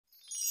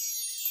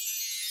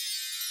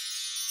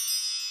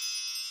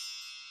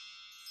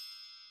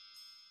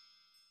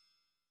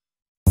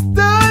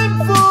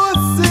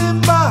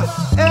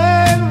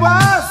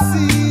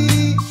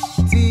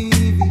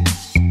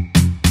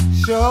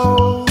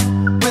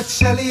with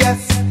Shelly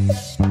S.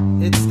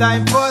 It's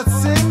time for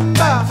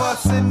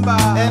Simba,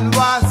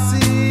 NYC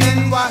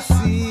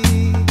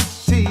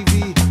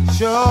TV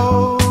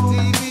show.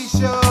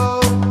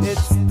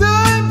 It's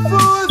time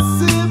for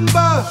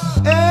Simba,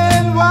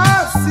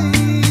 NYC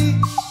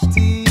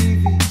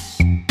TV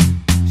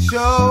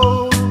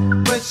show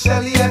with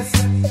Shelly S.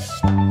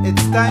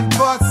 It's time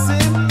for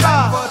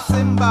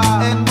Simba,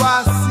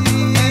 NYC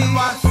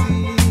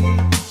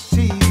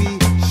TV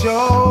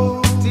show.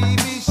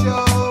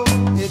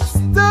 It's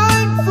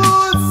time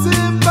for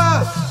Simba,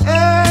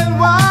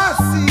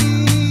 NYC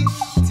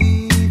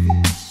TV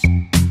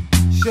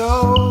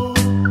show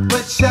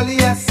with Shelly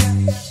S.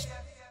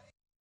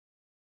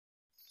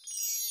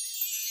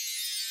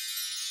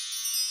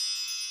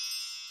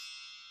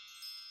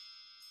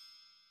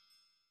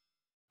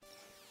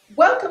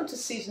 Welcome to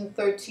season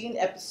 13,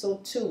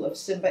 episode 2 of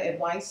Simba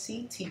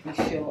NYC TV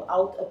show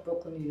out of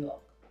Brooklyn, New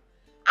York.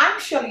 I'm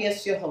Shelly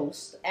S, your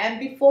host, and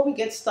before we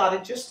get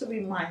started, just a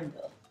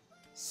reminder,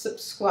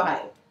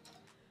 subscribe.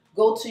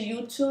 Go to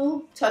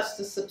YouTube, touch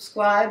the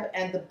subscribe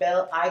and the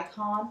bell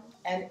icon,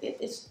 and it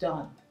is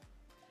done.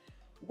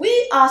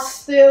 We are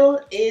still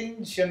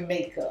in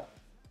Jamaica,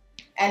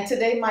 and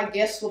today my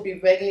guest will be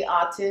reggae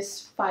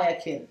artist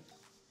Fyakin.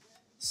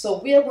 So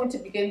we are going to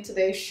begin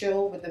today's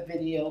show with the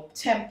video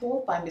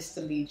Temple by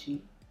Mr.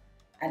 Leegee.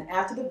 And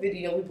after the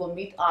video, we will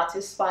meet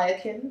artist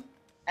Fyakin,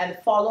 and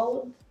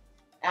followed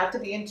after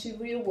the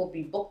interview will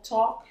be book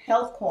talk,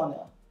 health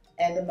corner,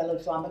 and the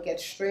melodrama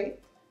gets straight.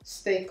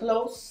 Stay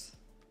close.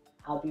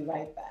 I'll be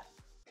right back.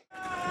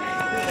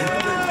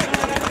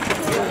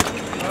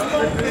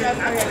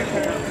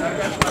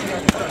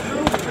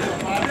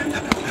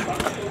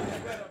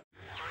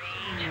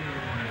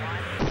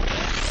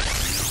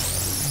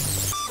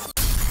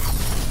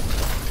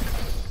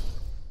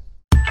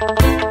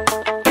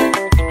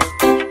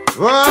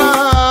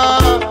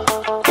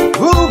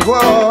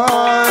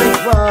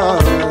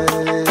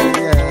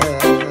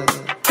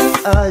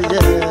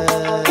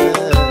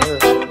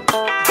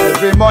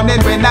 Every morning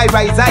when I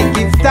rise, I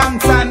give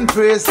thanks and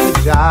praise to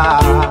Jah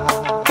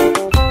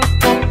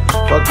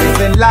for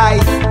giving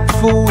life,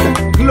 food,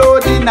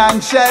 clothing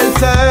and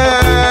shelter.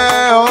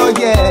 Oh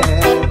yeah,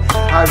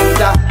 I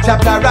read a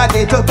chapter a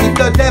day to keep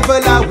the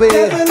devil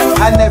away,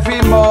 and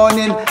every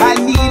morning I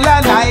kneel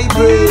and I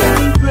pray,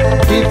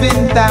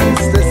 giving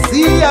thanks to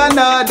see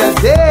another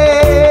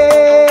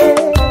day.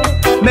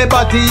 My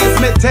body is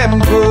my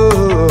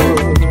temple,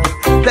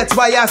 that's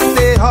why I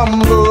stay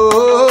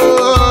humble.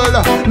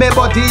 My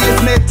body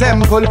is my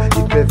temple,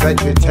 eat me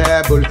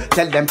vegetable.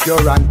 Tell them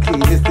pure and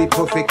clean is the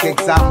perfect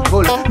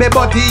example. My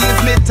body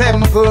is my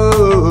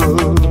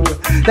temple,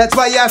 that's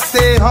why I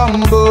stay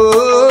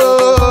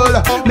humble.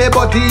 My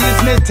body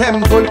is my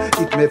temple,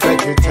 eat me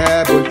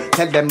vegetable.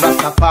 Tell them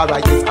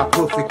Rastafari is a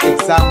perfect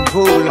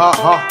example.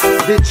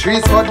 The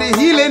trees for the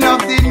healing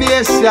of the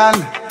nation,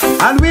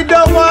 and we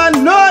don't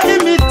want no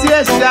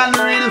imitation.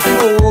 Real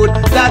food,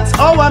 that's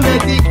our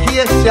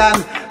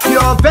medication.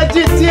 Pure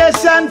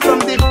vegetation from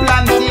the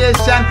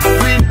plantation.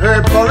 Green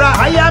herb for a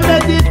higher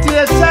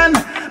meditation.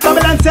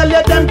 Babylon sell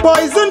you them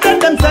poison, then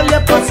them sell you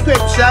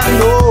prescription.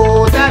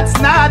 No, that's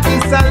not the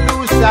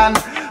solution.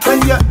 When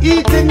you're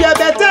eating, you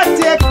better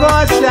take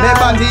caution. My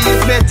body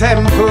is my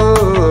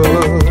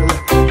temple,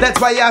 that's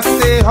why I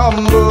stay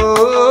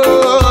humble.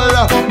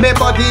 My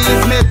body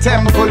is my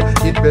temple,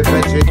 eat me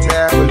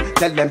vegetable.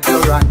 Tell them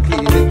pure and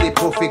clean is the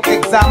perfect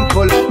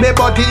example. My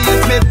body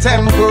is my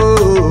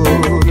temple,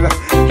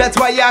 that's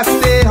why I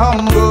stay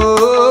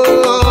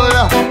humble.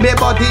 My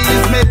body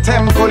is my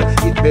temple,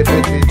 eat me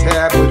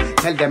vegetable.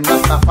 Tell them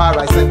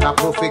Rastafari set a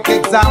perfect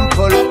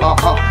example.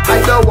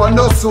 I don't want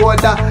no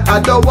soda, I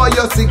don't want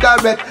your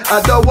cigarette,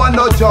 I don't want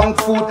no junk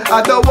food,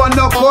 I don't want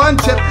no corn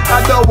chip,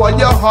 I don't want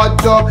your hot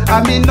dog,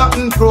 I mean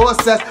nothing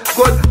processed.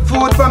 Good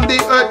food from the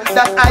earth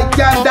that I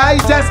can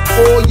digest.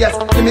 Oh yes,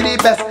 give me the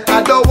best,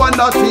 I don't want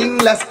nothing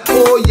less.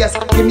 Oh yes,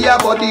 give me a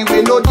body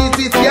with no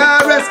disease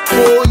can rest.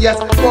 Oh yes,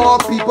 for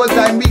people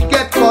time we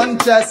get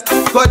conscious.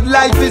 Good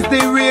life is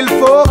the real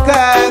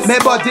focus. My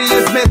body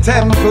is my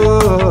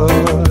temple,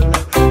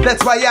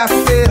 that's why I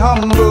stay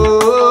humble.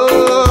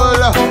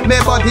 My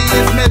body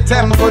is my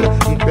temple,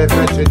 eat me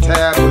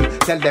vegetable.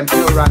 Tell them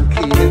pure and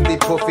clean is the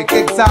perfect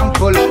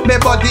example. My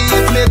body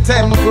is my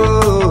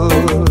temple,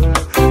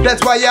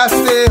 that's why I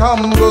stay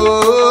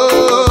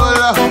humble.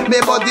 My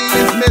body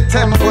is my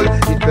temple,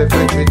 eat me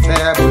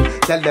vegetable.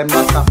 Tell them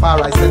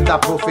Rastafari set a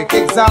perfect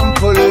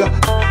example.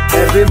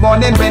 Every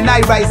morning when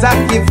I rise, I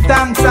give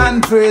thanks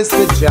and praise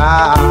to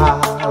Jah.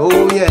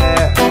 Oh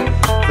yeah,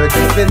 for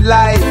giving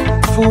life,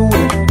 food,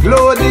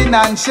 clothing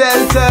and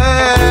shelter.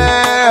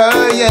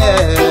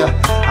 Yeah,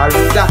 I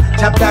read a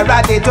chapter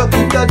a day to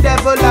keep the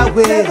devil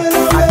away,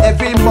 and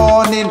every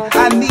morning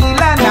I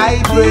kneel and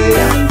I pray,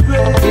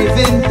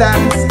 giving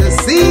thanks to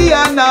see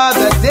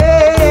another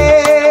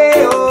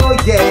day. Oh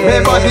yeah,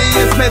 my body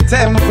is my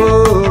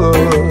temple,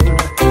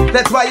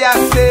 that's why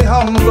I stay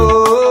humble.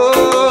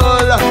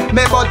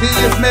 My body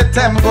is my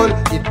temple,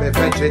 eat me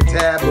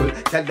vegetable.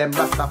 Tell them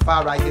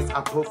Rastafari is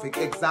a perfect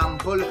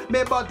example.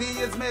 My body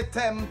is my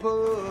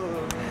temple.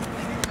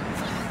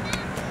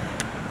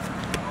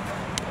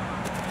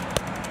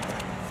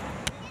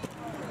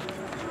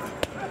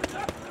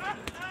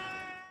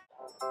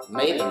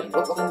 Made in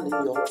Brooklyn,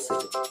 New York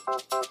City.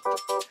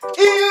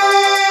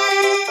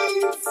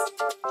 Elaines!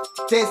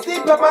 Tasty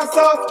pepper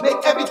sauce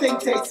make everything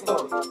taste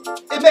good.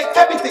 It makes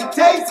everything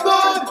taste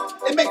good.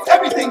 It makes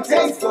everything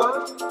taste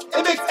good.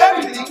 It makes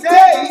everything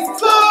taste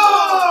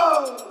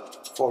good.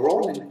 For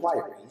all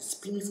inquiries,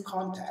 please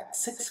contact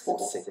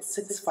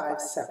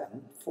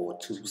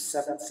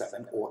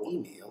 646-657-4277 or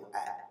email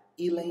at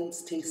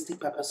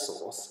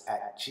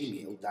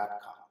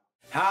elaine'stastypeppersauce@gmail.com.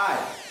 Hi,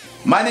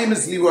 my name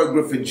is Leroy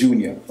Griffith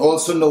Jr.,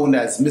 also known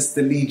as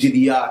Mr. Leegi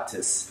the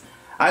Artist.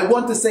 I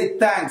want to say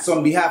thanks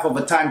on behalf of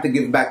A Time to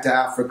Give Back to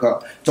Africa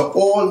to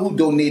all who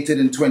donated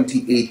in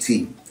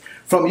 2018.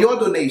 From your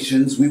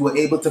donations, we were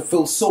able to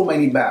fill so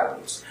many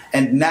barrels,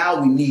 and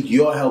now we need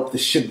your help to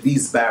ship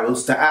these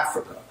barrels to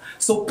Africa.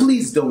 So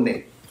please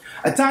donate.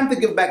 A Time to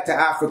Give Back to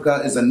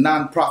Africa is a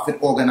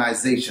non-profit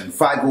organization,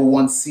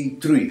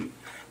 501c3.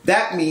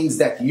 That means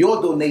that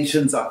your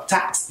donations are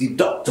tax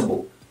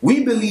deductible.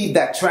 We believe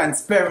that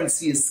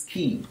transparency is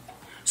key.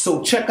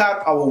 So check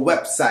out our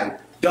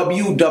website,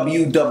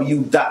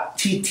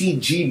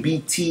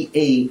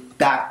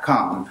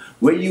 www.ttgbta.com,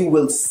 where you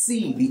will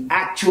see the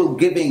actual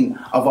giving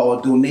of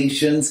our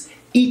donations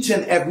each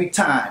and every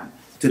time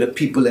to the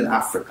people in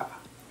Africa.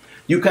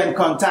 You can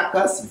contact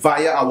us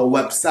via our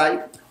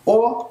website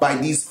or by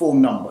these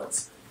phone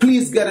numbers.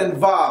 Please get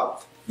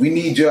involved. We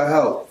need your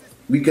help.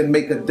 We can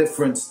make a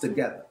difference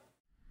together.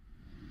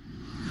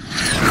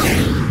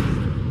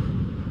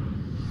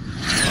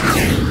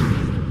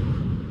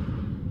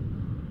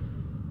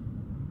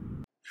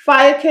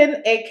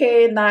 Fyakin,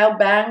 aka Nile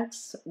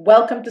Banks,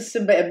 welcome to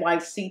Simba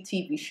NYC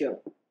TV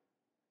show. Thanks.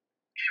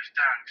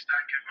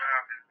 Thank you for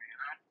having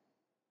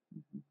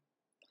me,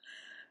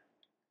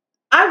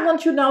 I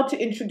want you now to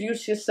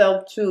introduce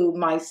yourself to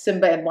my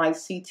Simba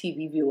NYC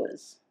TV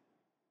viewers.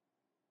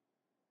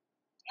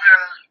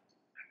 Well,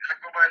 I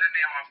go by the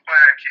name of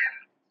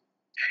Fyakin,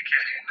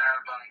 aka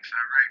Nile Banks,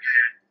 a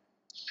reggae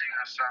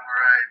singer,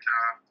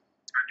 songwriter,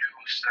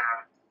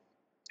 producer,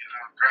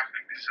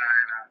 graphic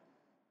designer.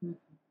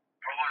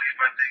 A whole heap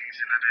of things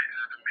in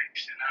the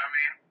mix, you know what I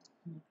mean?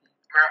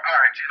 We're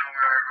art,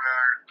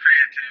 we're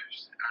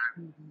creatives,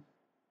 and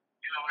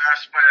we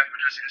aspire to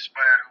just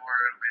inspire the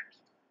world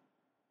with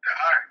the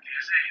art,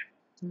 you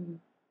see.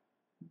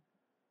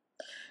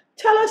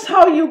 Tell us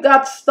how you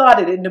got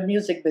started in the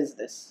music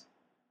business.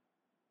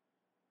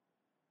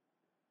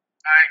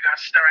 I got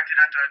started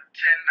at a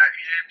tender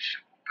age.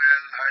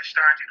 Well, I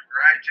started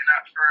writing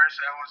at first.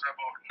 I was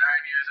about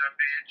 9 years of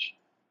age,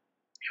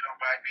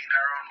 by being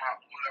around my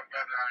older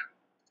brother.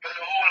 But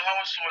the whole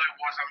household, it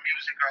was a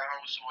musical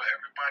household.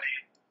 Everybody,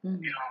 who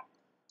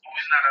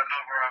is not a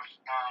lover of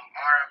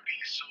R&B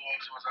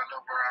souls, was a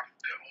lover of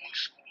the old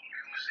school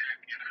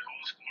music, the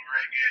old school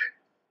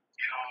reggae.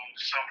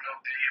 Some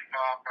love the hip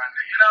hop, and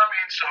you know what I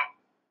mean. So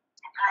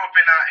we grew up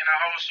in a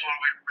household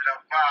with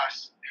a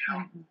vast,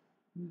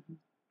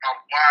 a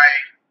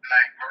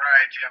wide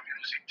variety of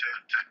music to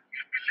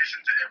we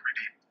listen to every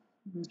day.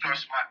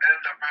 Plus, my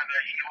elder brother,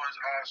 he was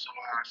also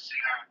a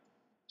singer,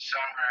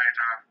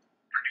 songwriter,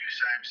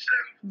 producer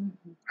himself. You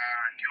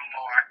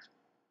know what?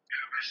 You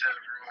have yourself,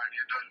 Rowan,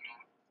 you don't know.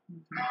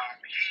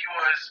 He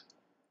was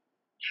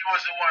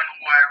the one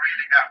who I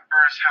really got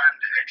first-hand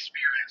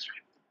experience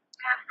with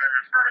my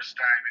very first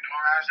time. You know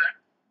what I'm saying?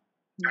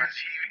 Because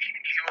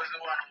he was the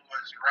one who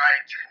was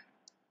writing,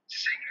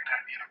 singing,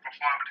 and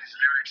performing his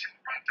lyrics in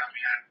front of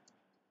me and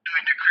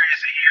doing the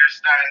crazy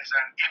hairstyles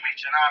and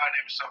image and all of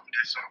them stuff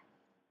there. So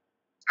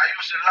I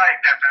used to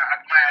like that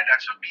and admire that.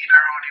 So being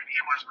around him,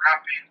 he was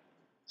rapping,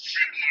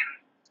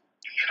 singing.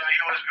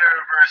 He was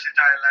very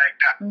versatile like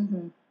that.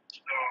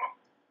 So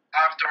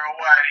after a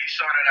while, he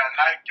saw that I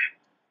liked it.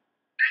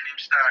 Then he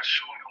started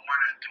showing me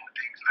one and two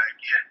things like,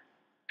 yeah,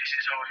 this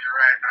is how you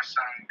write a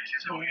song. This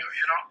is how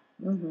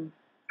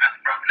And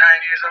from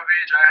 9 years of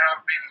age, I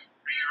have been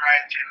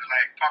rewriting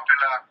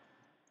popular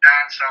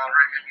dancehall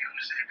reggae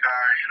music,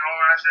 or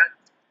what I said,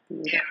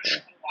 in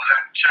school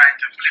and trying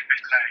to flip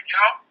it,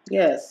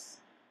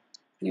 Yes,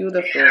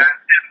 beautiful.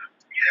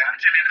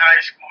 Until in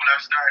high school I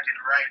started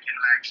writing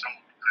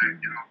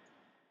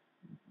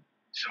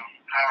some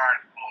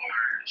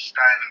hardcore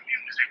style of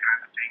music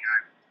kind of thing.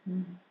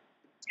 And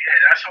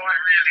that's how I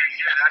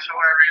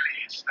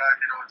really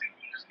started out in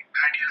music.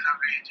 9 years of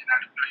age in a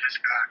place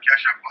called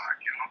Casha Park,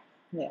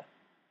 Yeah.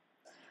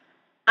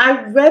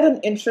 I read an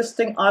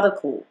interesting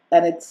article,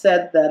 and it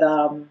said that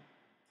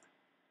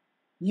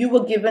you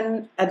were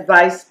given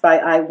advice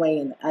by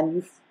Wayne,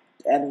 and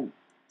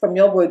from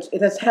your words,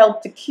 it has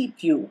helped to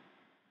keep you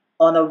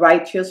on a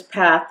righteous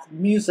path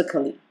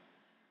musically.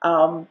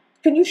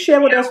 Can you share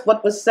with us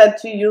what was said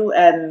to you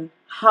and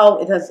how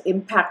it has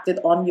impacted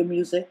on your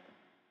music?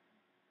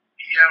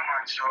 Yeah,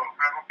 man. So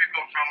I go pick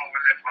up from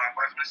over left off.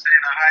 As we say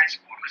in high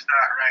school, we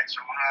start writing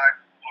some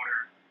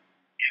hardcore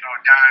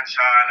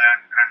dancehall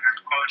and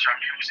culture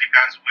music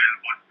as well,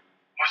 but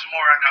was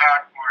more on the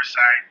hardcore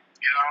side,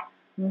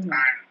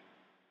 And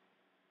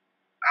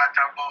at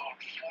about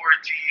 14,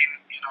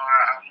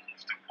 I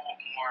moved to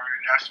Portmore.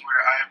 That's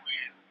where I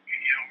went.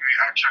 We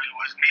actually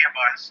was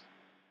neighbors.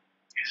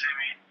 You see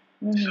me?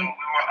 So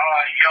we were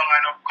all young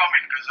and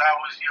upcoming because I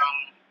was young,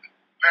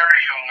 very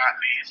young at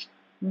least.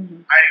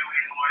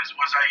 Iwin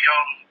was a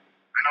young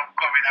and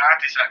upcoming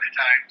artist at the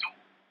time too.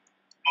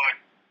 But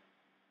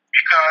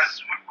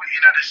because we're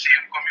in the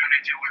same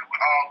community, we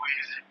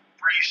always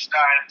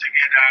freestyle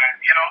together and,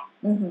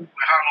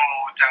 we hang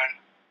out and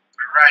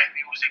we write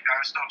music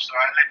and stuff. So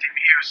I let him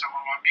hear some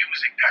of my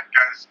music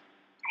because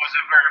it was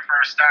the very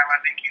first time I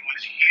think he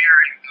was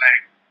hearing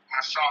like my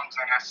songs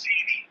on a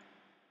CD.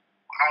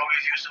 I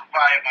always used to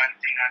vibe and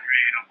thing and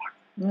radio, but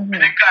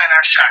I kind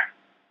of shy.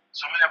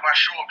 So I never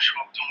show up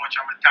too much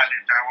of my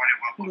talent or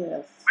whatever.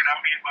 But when I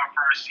made my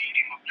first CD,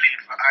 I played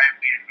for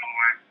IBN,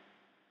 and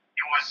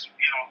it was,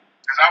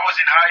 because I was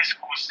in high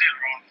school still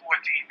around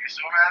 14, you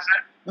see what I'm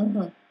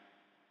saying?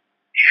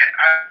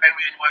 Yeah,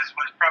 IBN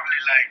was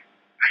probably like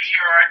a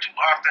year or two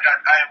after that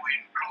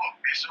IBN blew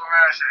up, you see what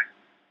I'm saying?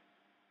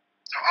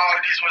 So all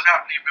this was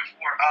happening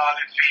before all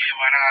the fame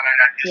and all of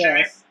that, you see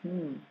me?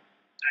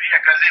 So yeah,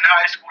 because in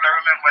high school I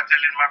remember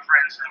telling my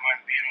friends and my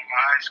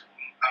high school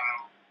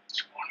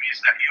schoolmates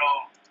that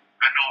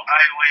I know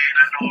Iway,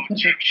 I know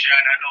Egyptian,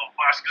 I know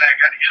Pascal, like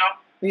that,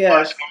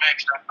 Pascal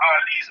Max,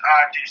 all these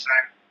artists,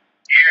 and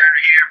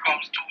here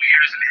comes 2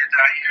 years later,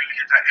 a year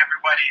later,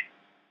 everybody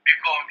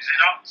becomes,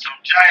 some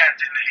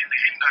giant in the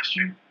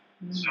industry.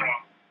 So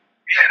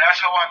yeah, that's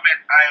how I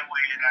met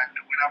Iway, and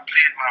when I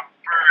played my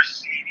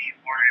first CD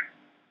for him,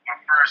 my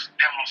first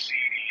demo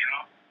CD,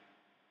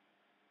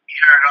 he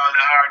heard all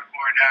the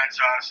hardcore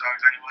dancehall songs,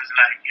 and he was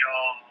like,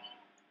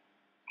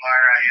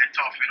 alright, you're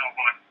tough,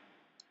 but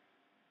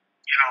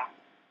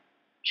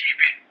keep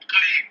it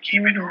clean,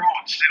 keep it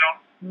roots, keep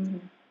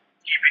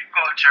it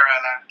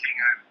cultural and thing.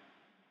 And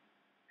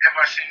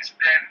ever since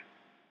then,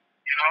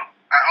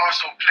 I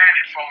also played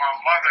it for my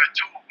mother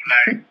too.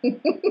 Like,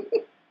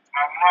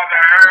 my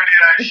mother heard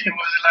it and she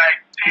was like,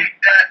 take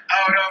that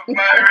out of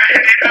my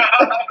radio.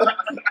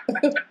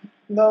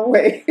 No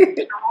way.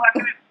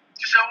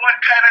 She said, what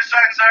kind of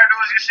songs are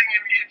those you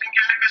singing? You think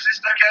your little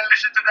sister can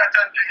listen to that?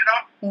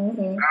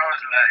 And, I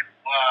was like,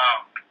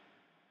 wow.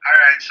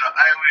 Alright, so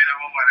I went a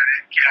woman and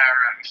then can't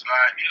run. So,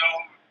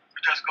 we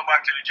just go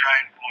back to the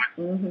drawing board.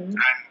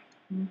 And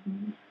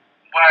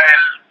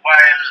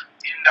while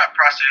in that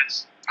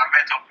process, I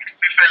met up with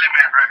Fifth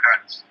Element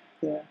Records.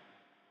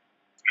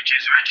 Which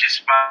is Richie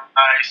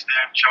Spice,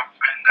 them, Chuck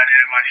Fender,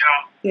 them,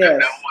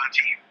 and, the whole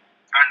team.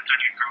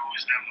 Anthony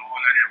Cruz, them, the whole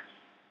of them.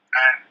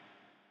 And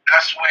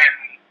that's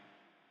when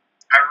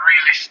I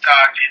really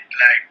started,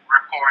 like,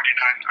 recording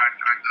on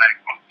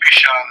like,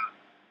 official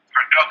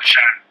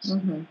productions.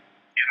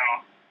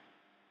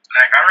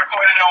 Like I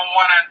recorded on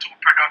 1 and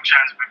 2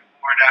 productions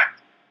before that,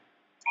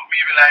 but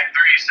maybe like 3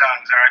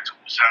 songs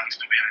or 2 songs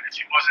to be honest.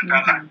 It wasn't a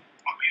lot,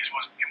 but it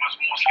was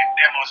mostly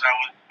demos I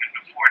was doing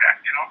before that,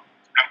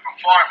 and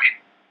performing.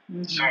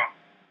 So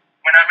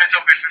when I met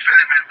up with Fifth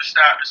Element, we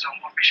started some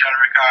official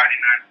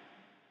recording, and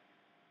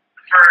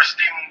the first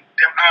thing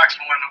them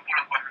asked me when we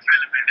pull up on Fifth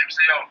Element, they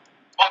say,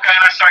 what kind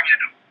of song you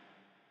do?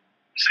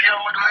 I say,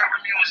 we do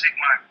every music,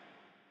 man.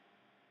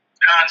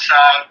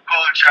 Dancehall,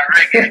 culture,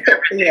 reggae,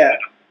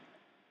 everything.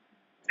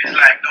 It's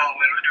like, no,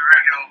 when we do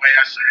reggae over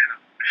here, so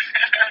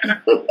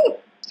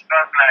so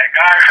I'm like,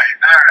 alright,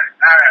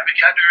 we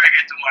can do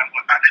reggae too, man.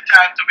 But at the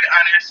time, to be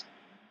honest,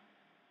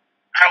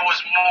 I was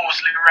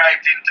mostly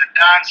writing to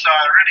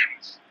dancehall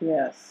rhythms.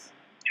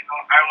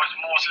 I was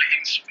mostly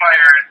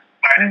inspired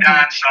by the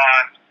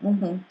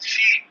dancehall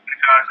scene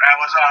because I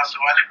was also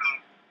a little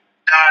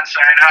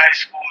dancer in high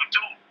school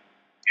too.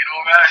 You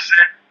know what I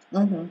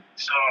said?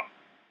 So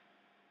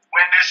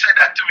when they said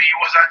that to me, it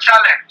was a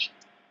challenge,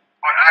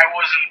 but I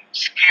wasn't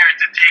scared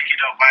to take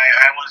it up.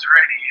 I was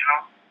ready,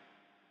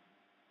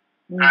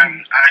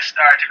 And I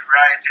started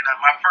writing, and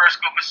my first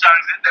couple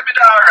songs, they did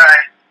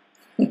alright,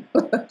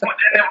 but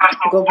then they were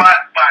so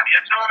bad. You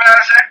know what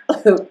I said?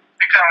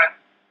 Because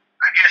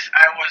I guess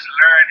I was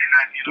learning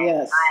and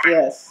growing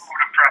through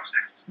the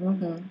process.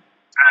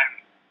 And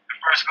the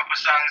first couple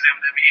songs, them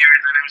hear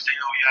it and them say,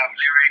 you have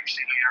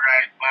lyrics, you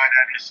write bad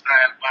and your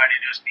style bad,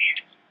 you just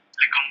need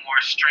little more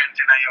strength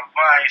in your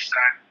voice,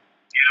 and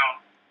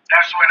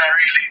that's when I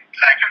really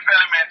like Fifth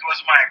Element was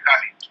my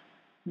college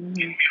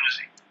in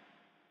music.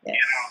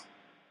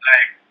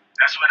 Like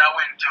that's when I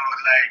went to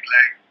like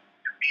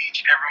the beach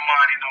every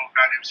morning.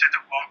 Got them set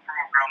up one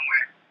program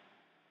where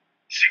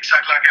 6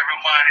 o'clock every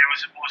morning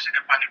was supposed to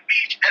be on the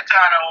beach.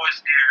 Etana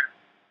was there.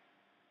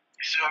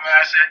 You see what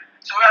I said?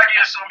 So I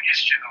give some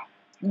history now.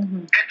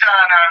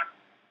 Etana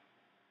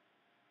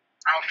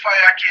and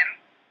Fyakin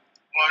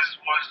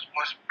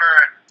was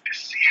birthed the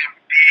same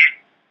day,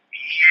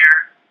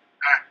 year,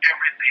 and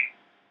everything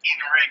in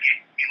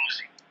reggae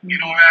music. You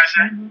know what I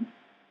said?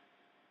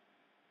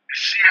 The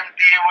same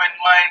day when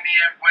my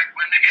name,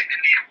 when they get the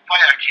name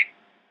Fyakin,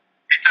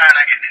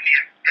 Etana get the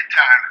name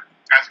Etana.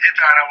 Because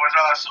Etana was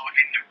also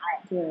in the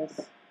group. Yes.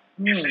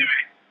 You see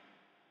me?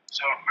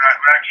 So, I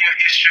give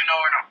you history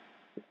now, you know.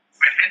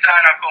 When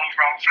Etana come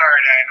from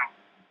Florida, you know,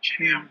 she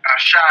named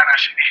Shana,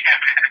 she named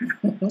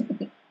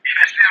you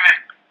see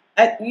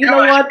me? You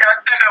know what? She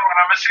can't tell them when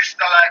I'm a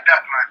sister like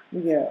that, man.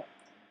 Yeah.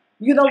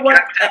 You know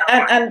what?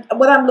 And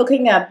what I'm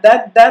looking at,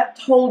 that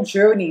whole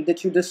journey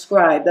that you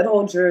described, that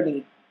whole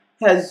journey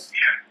has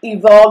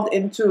evolved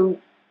into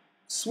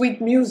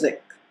sweet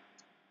music.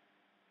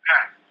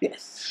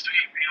 Yes.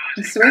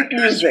 Sweet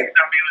music.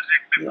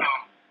 Yeah.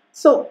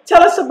 So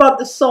tell us about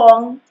the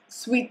song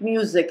Sweet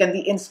Music and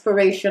the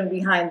inspiration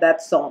behind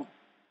that song.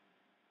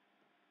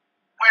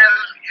 Well,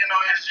 you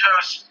know, it's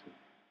just,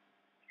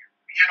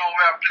 you know,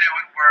 we are playing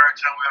with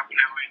words and we are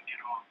playing with, you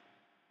know,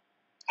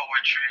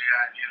 poetry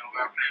and, you know, we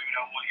are playing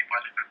with a whole heap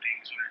of little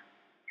things. We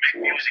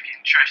make music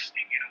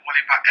interesting, you know, whole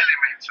heap of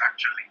elements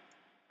actually.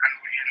 And,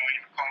 you know,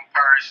 in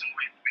comparison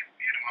with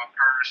you know, a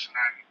person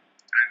and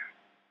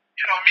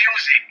you know,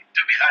 music,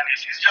 to be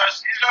honest, it's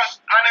just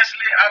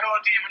honestly, I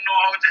don't even know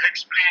how to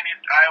explain it.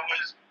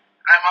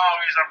 I'm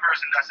always a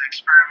person that's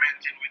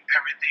experimenting with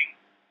everything,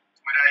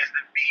 whether it's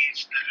the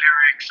beats, the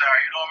lyrics, or,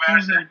 you know what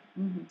I'm saying?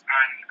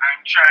 And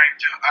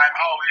I'm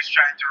always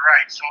trying to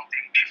write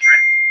something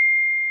different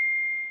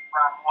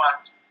from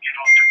what, you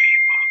know, the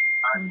people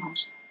are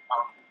used to,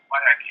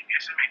 what I can,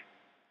 you see me?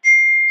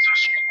 So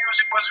sweet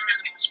music was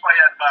really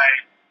inspired by,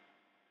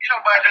 you know,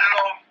 by the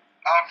love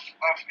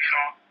of you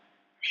know,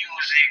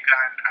 music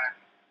and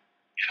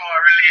you know, a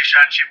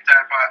relationship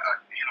type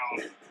of, you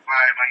know,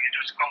 vibe, and you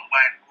just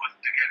combine both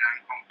together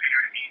and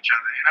compare each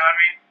other, you know what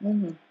I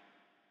mean?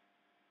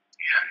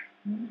 Yeah.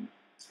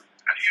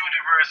 And the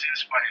universe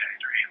inspired,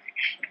 really.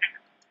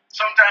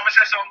 Sometimes I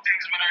say some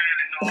things when I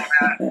really know,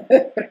 man.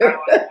 I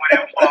don't know where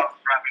I'm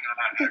from, you know,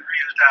 a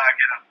real dog,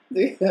 you know.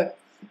 Yeah.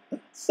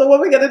 So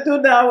what we're going to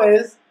do now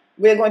is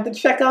we're going to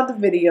check out the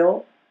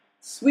video,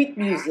 Sweet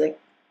Music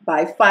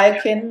by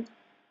Fyakin,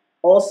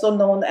 also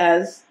known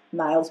as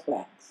Niles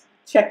Blanks.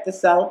 Check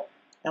this out,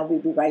 and we'll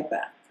be right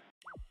back.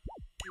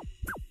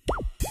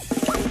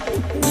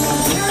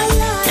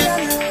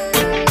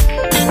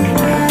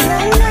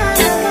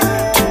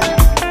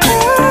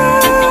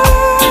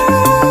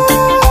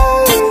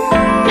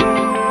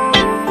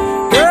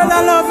 Girl,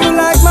 I love you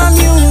like my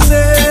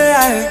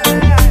music.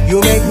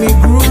 You make me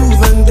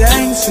groove and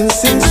dance and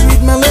sing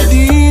sweet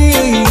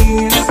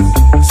melodies.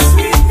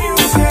 Sweet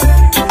music.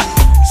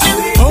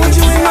 Hold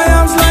you in my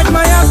arms like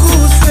my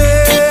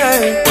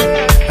acoustic.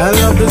 I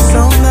love the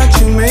sound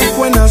that you make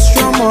when I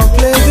strum or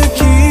play the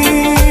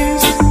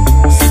keys.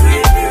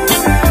 Sweet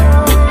music.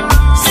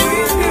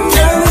 Sweet music.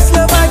 Girl, this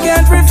love I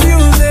can't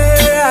refuse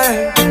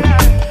it.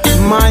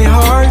 My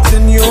heart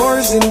and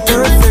yours in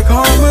perfect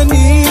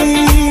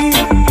harmony.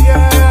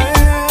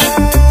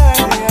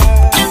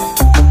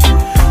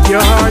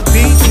 Your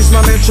heartbeat is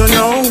my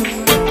metronome.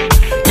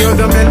 You're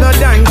the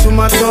melody to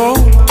my soul.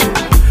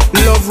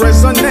 Love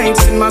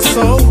resonates in my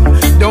soul.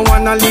 Don't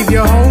wanna leave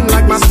your home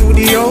like my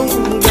studio,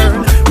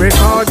 girl.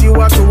 Record you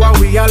out to what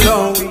we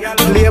alone.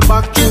 Play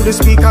back through the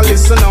speaker,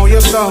 listen how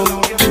your song.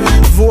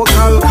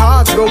 Vocal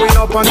cords going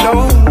up and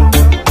down.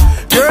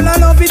 Girl, I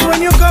love it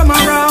when you come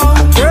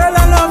around. Girl,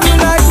 I love you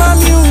like my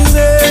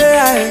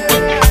music.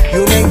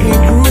 You make me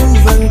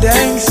groove and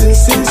dance and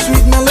sing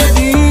sweet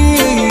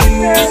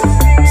melodies.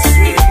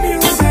 Sweet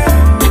music.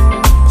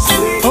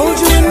 Hold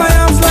you in my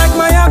arms like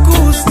my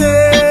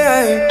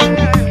acoustic.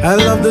 I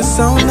love the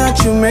sound that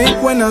you make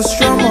when I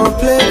strum or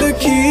play the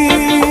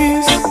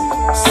keys.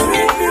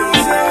 Sweet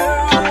music.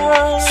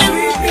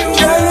 Sweet music.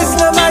 Girl, this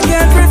love I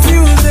can't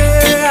refuse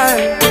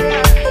it.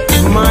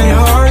 My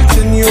heart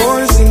and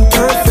yours in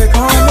perfect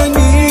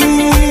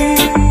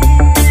harmony.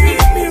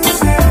 Sweet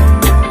music.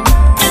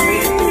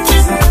 Sweet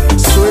music.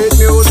 Sweet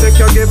music,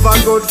 you give a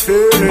good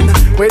feeling.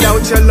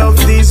 Without your love,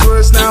 these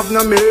words now have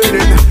no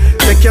meaning.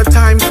 Take your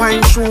time,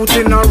 find truth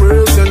in a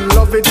reason.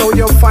 Love it how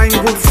you find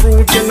good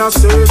fruit in a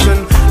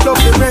season. Love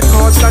the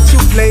records that you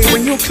play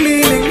when you're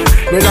cleaning.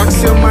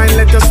 Relax your mind,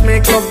 let us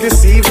make love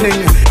this evening.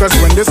 Cause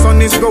when the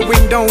sun is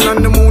going down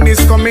and the moon is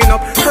coming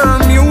up, her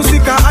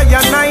music I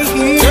and I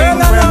hear.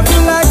 Girl, I love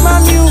you like my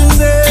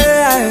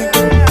music.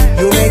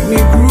 You make me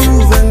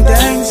groove and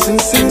dance and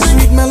sing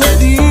sweet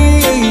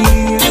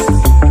melodies.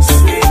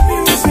 Sweet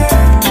music.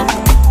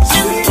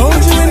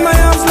 Hold you in my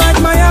arms like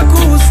my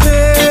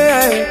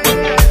acoustic.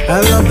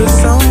 I love the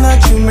sound that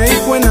you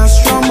make when I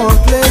strum or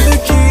play the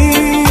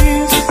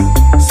keys.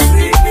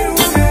 Sweet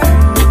music.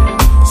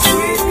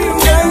 Sweet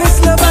music. Girl, this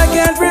love I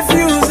can't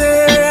refuse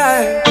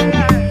it.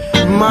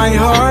 My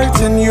heart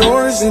and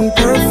yours in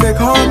perfect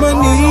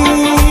harmony.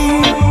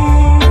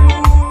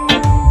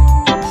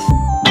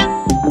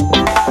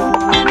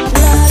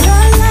 La la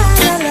la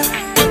la la.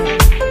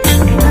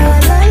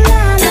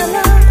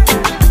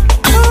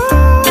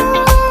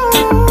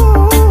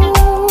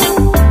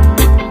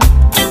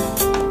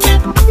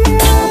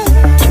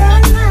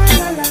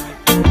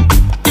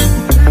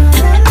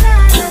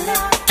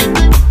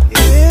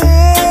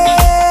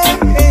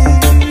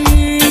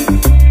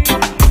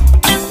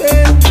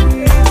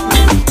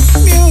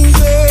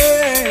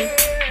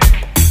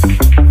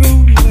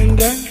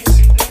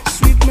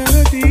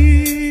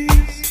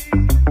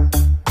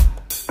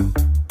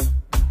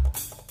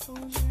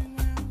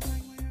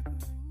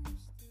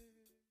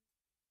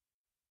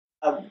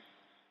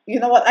 You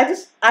know what?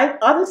 I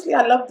honestly,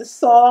 I love the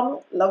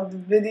song, love the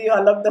video,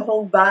 I love the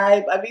whole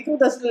vibe. I mean, who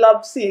doesn't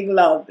love seeing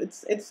love?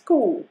 It's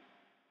cool.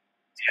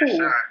 It's Yes, cool.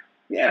 sir.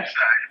 Yeah. Yes,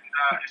 sir.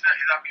 It's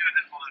a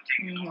beautiful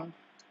thing, you know.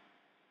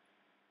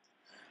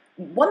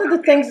 One of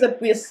the things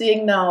that we're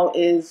seeing now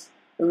is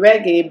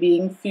reggae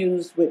being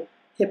fused with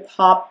hip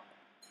hop,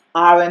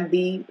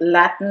 R&B,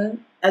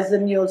 Latin, as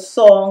in your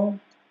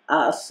song,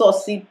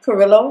 Saucy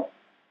Perillo,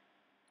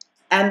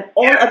 and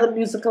all Yeah. other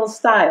musical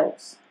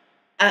styles.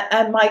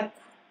 And my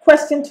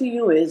question to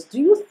you is, do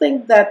you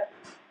think that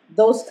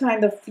those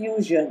kind of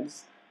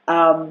fusions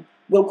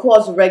will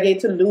cause reggae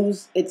to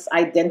lose its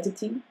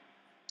identity?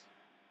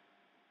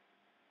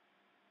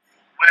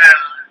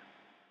 Well,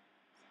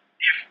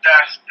 if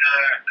that's the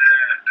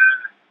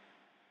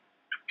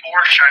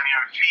portion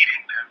you're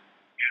feeding them,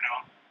 you know.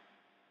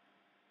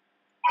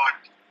 But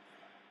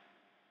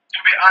to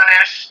be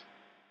honest,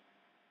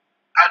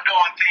 I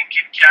don't think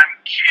it can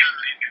kill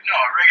it. No,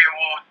 reggae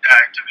won't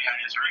die, to be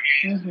honest. Reggae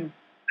is,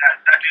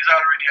 that is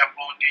already a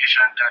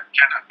foundation that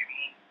cannot be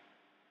moved.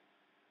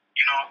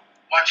 You know,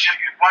 once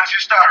you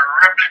start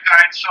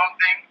replicating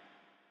something,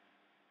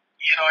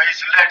 you know,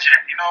 it's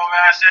legend. You know what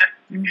I said?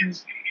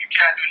 You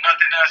can't do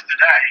nothing else to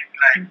die.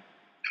 Like,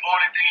 the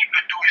only thing you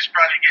could do is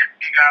probably get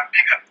bigger and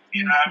bigger.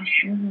 You know what I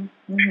mean?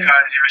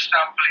 Because you're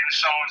sampling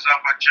sounds of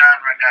a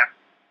genre that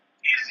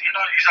is, you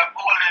know, is a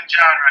golden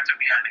genre, to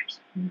be honest.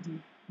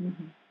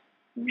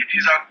 It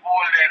is a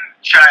golden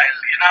child,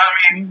 you know what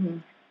I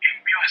mean? In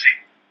music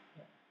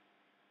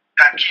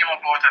that came up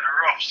out of the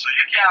rough, so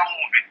you can't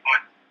move it.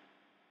 But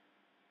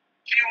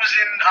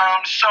fusing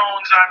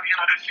sounds and, you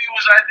know, the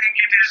fuse, I think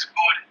it is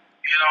good,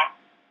 you know.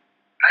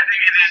 I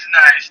think it is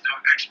nice to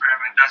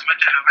experiment. As I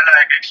tell you, I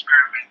like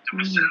experiment to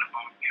myself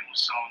on new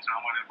sounds and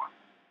whatever.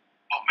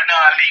 But me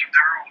not leave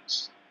the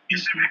roots, you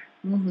see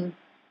me?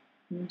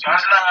 So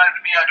as long as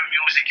me I do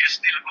music, you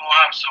still gonna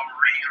have some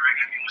real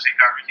reggae music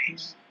I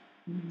release.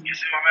 You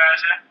see what I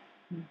say?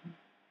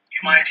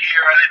 You might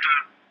hear a little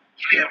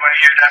flavor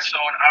here that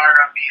sound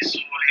R&B,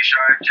 soulish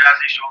or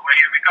jazzish over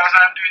here because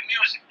I'm doing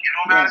music, you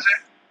know what I say?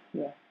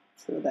 Yeah,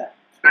 true that.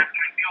 I'm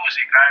doing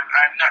music.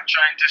 I'm not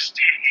trying to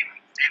stay in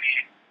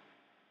any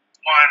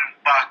one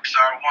box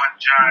or one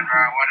genre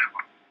or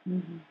whatever.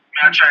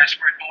 I try to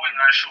spread my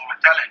wings and show my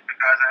talent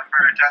because I'm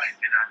very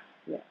talented and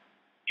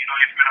you know,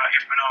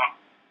 if we not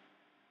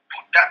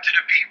put that to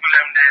the people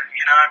and then,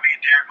 you know what I mean,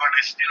 they're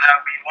gonna still have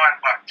me in one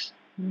box.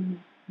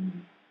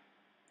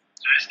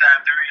 So it's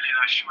time to really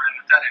show them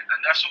the talent.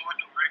 And that's what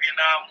we do. Reggae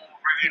now move,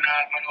 reggae now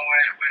go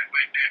nowhere where it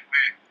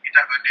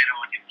a go dead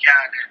out, it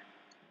can't dead.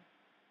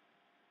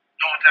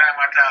 No time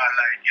at all.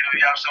 Like, you know,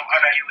 you have some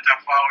other youth that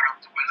follow up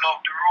to we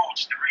love the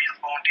roots, the real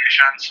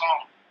foundation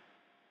song.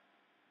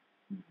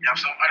 You have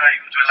some other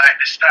youth who like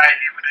the style,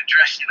 even the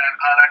dressing and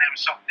all of them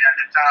something and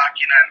the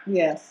talking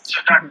and so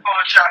that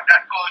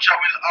culture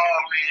will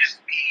always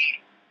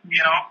be,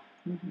 you know,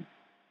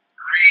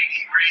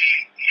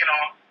 you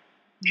know,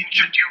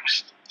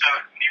 introduced to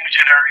new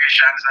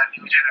generations and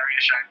new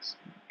generations.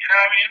 You know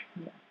what I mean?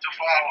 To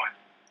forward.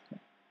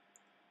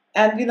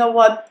 And you know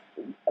what?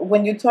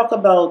 When you talk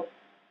about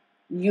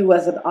you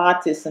as an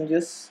artist and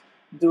just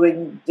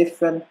doing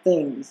different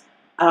things,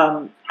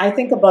 I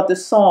think about the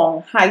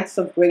song Heights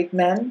of Great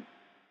Men.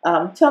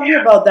 Tell me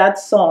about that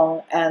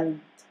song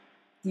and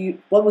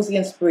what was the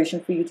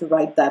inspiration for you to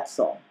write that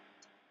song?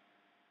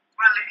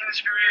 Well, the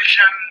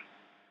inspiration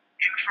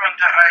in front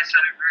of Heights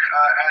of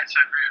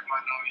Great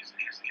Men now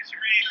is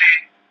really,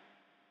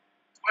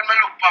 when I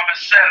look for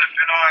myself,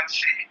 you know, and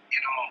see,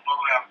 you know, where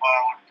we have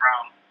borrowed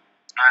from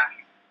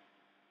and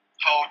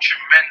how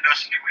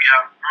tremendously we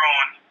have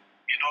grown,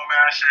 you know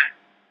what I say?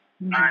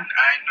 And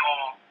I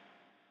know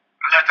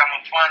a lot of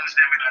my fans,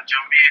 them in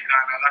Jamaica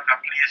and a lot of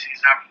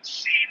places haven't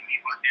seen me,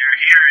 but they're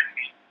hearing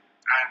me.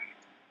 And,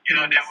 you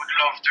know, they would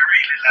love to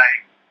really,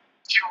 like,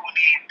 tune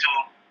in to,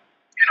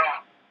 you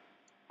know,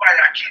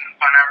 Fyakin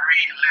on a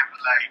real level,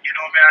 like, you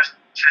know what I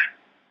say?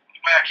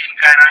 Fyakin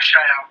kind of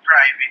shy and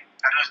private.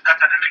 And that's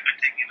a little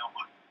thing, you know,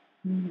 but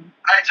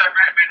Heights of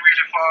Great Men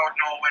really forward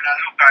now when I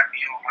look at,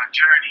 you know, my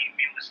journey in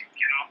music,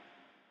 you know.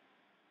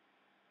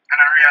 And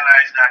I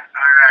realized that,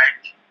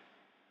 alright,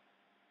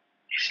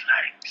 it's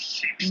like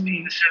 16,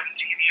 17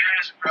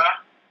 years, bruh.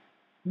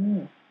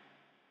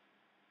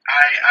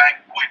 I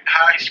quit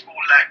high school,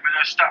 like, when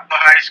I stopped the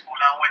high school,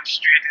 I went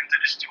straight into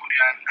the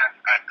studio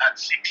at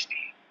 16.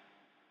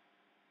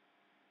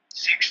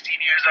 16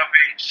 years of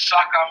age,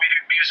 soccer,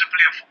 we used to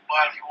play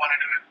football for one of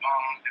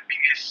the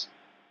biggest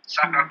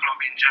soccer club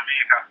in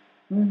Jamaica.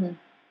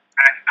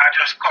 And I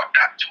just cut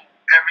that to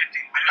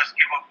everything. I just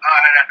give up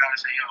all of that and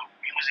say, yo,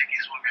 music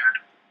is what I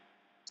do.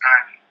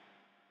 And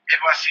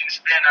ever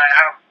since then, I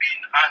have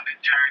been on the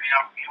journey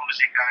of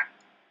music. And,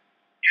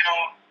 you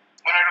know,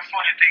 one of the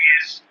funny thing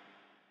is,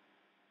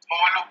 when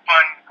we look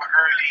on the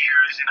early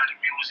years in the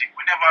music,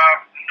 we never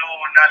have no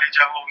knowledge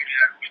of what we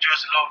did. We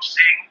just love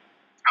sing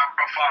and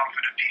perform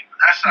for the people.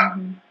 That's all.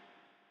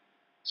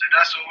 So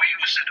that's what we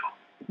used to do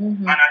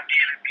on a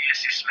daily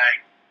basis.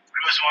 Like, we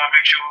just want to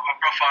make sure we go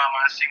perform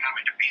and sing and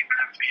make the people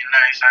and feel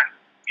nice. And,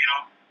 you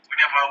know, We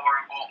never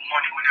worry about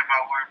money, we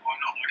never worry about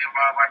nothing, we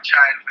never have a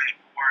child, we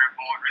worry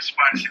about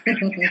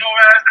responsibility. You know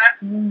what I'm saying?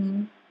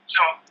 Mm-hmm.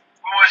 So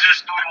we was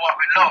just doing what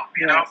we love,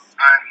 you know?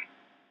 And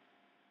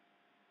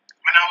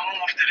when I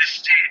moved to the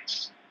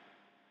States,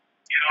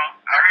 you know,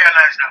 I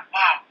realized that,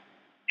 wow,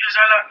 there's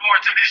a lot more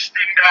to this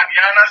thing that, you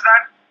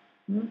understand?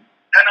 Mm-hmm.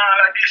 And all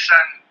of this,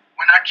 and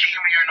when I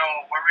came here, you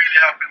know, what really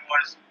happened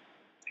was,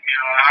 you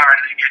know, I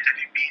hardly get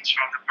any beats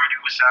from the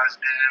producers,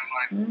 them,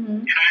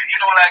 and, you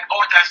know, like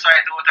out of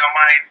sight, out of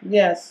mind.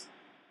 Yes.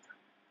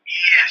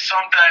 Yeah,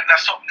 sometimes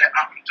that's something that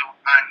happen to,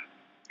 and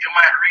you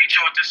might reach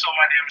out to some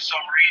of them, some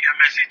read a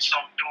message,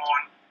 some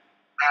don't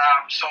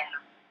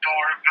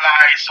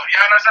reply, so, you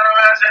understand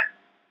what I'm saying?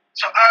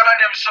 So all of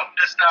them something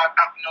that start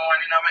happening on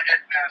in my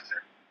head, man, I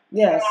said,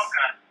 yes. Oh,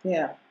 God.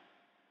 Yeah.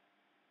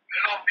 We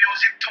love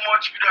music too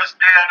much, we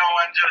just there now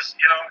and just,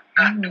 you know,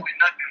 not doing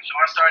nothing. So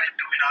I started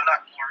doing a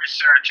lot more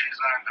researches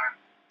on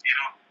you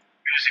know,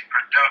 music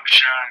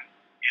production,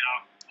 you know,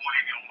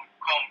 owning your own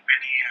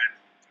company and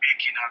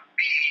making a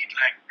beat,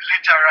 like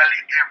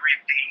literally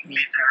everything,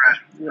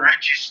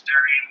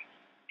 registering,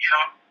 you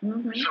know.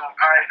 So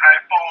I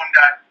found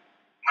that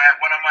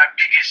one of my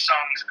biggest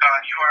songs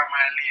called You Are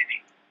My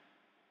Lady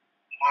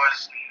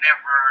was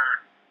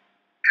never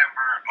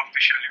ever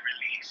officially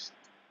released.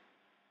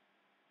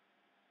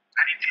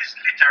 And it is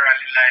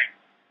literally like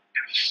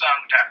the song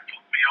that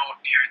put me out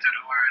there to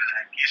the world.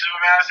 Like, you see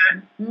what I'm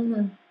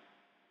saying?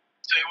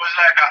 So it was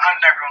like an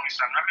underground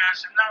song. I mean, I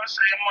said, no,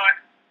 say man.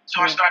 So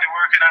I started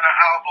working on an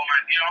album,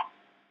 and you know,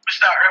 I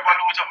start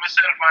revoluting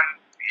myself, and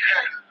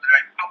yeah,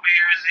 like a couple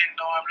years in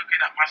now, I'm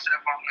looking at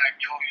myself, I'm like,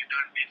 yo, you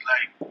done did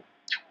like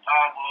 2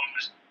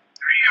 albums,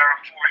 3 or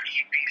 4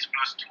 EPs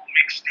plus 2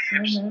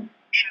 mixtapes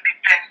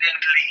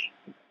independently.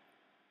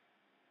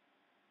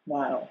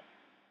 Wow.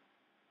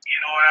 You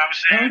know what I'm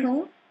saying?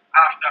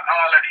 After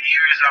all of the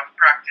years of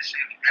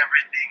practicing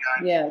everything,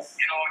 and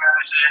you know what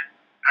I'm saying,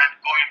 and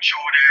going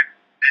through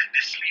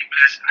the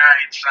sleepless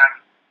nights, and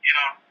you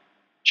know,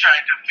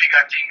 trying to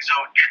figure things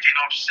out, getting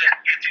upset,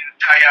 getting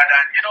tired,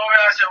 and you know what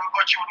I'm saying, we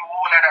go through the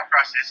whole of that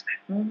process then,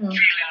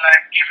 feeling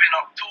like giving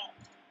up too.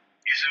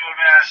 You see what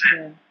I'm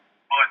saying?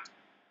 But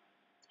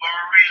when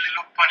we really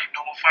look upon it,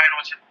 now we find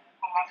out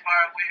come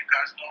far away,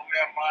 because now we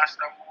are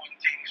master our own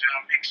things, we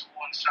are mix our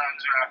own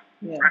songs,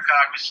 we are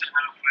record ourselves,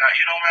 we are,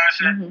 you know what I'm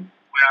saying?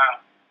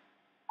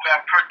 We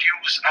are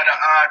produce other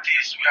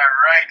artists, we are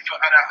write for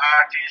other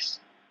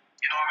artists,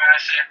 you know what I'm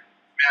saying?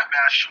 We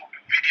are shoot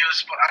videos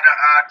for other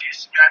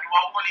artists, we are do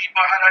a whole heap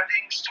of other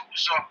things too,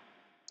 so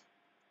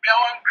we are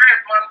one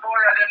great man, boy,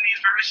 and them need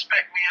to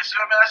respect me, you see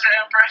what I'm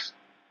saying, Empress?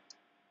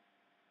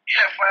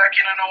 Yeah,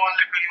 Fyakin and one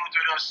little youth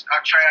with us, I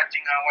try a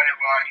thing or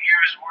whatever,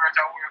 years worth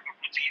of work we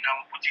put in, and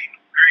we put in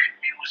great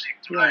music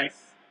to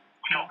life.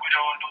 We don't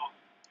do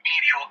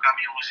mediocre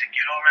music,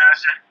 you know what I'm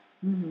saying?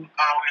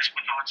 Always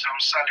put out some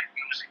solid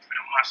music for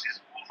the masses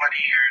over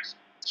the years.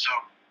 So,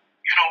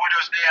 you know, we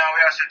just there and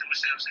we are saying to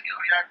ourselves, you know,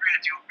 you're a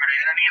great youth, brother,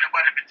 you don't need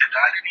nobody to tell you,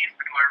 all you need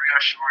to do is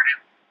reassure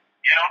them,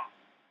 you know,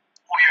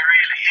 who you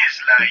really is,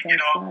 like, you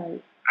know,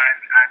 and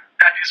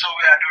that is how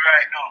we are doing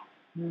right now.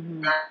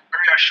 We are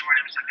reassure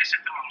them, so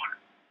listen to me, man.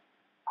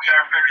 We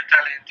are very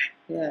talented.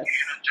 You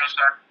know, just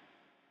like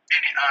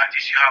any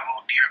artist you have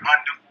out there on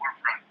the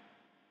forefront.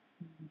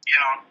 You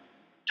know,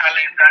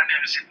 talent and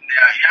them sitting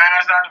there. You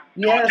understand?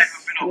 Don't take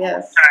it for no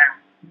old time.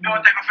 Don't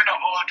take it for no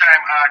old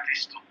time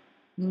artist too.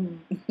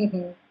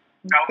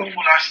 Now we're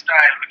full of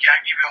style. We can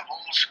give you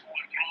old school,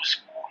 new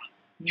school,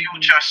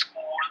 future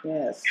school. You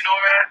know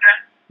what I'm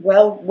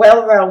saying?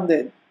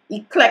 Well-rounded,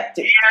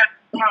 eclectic. Yes,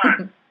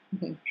 man.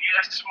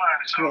 Yes, man.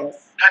 So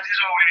that is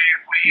how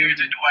we're here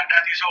to do, and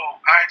that is how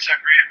Arts Are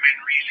Great Men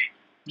really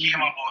came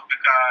about,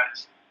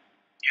 because,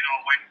 you know,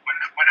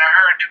 when I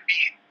heard the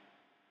beat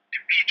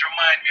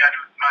reminded me of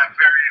my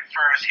very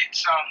first hit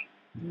song,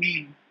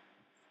 beat.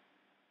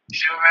 You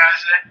see what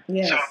I'm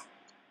saying? So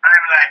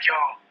I'm like, yo,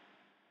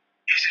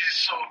 this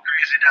is so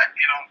crazy that,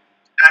 you know,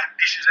 that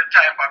this is the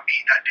type of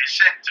beat that they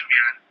sent to me,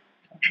 and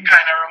it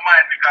kind of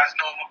reminds me, because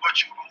now we go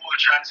through the whole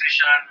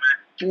transition, man.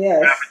 We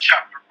have to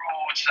chop the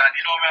roots, and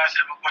you know what I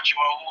said, we go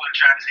through a whole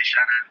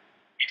transition, and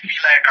it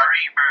feel like a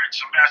rebirth.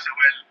 So I said,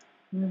 well,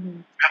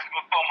 we have to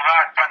become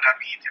hard from that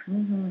beat.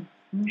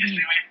 You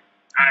see me?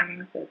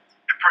 And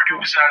the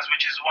producers,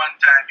 which is One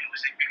Time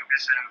Music, big up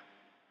yourself,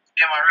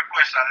 they might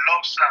request a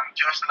love song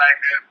just like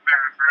the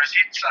very first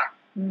hit song.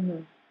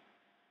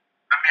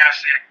 I mean, I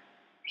said,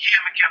 yeah,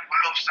 we can put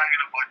love song in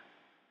the but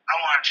I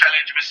want to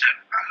challenge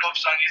myself. A love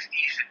song is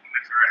easy for me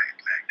to write.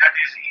 Like, that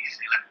is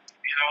easy. Like,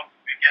 you know,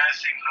 we can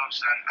sing love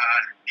song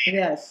all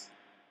day.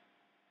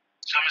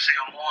 So I say,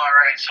 I want to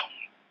write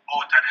something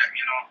out of that,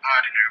 you know,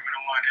 ordinary. We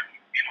don't want them,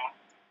 you know,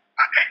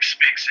 I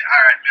expect, say,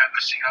 all right, man, I'm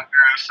going to sing a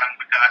girl song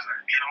because,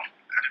 you know,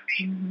 of the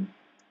beat.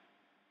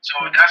 So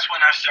that's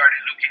when I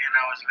started looking, and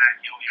I was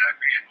like, yo, you're a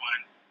great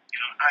man. You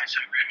know, Arts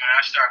Are Great Man.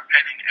 I started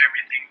penning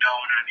everything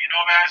down, and you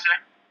know what I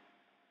said?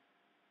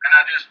 And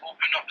I just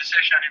opened up the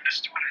session in the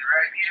studio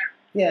right here.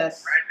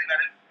 Right in the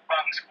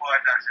bang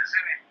squad, that's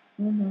it.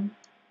 And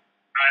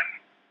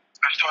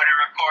I started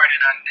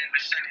recording and then we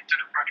send it to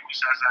the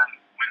producers, and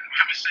when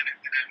we send it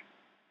to them,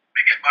 we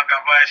get back a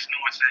voice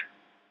note say,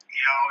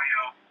 yo,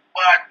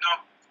 what no?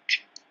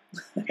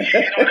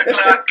 You know the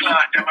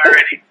clock, them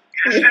already.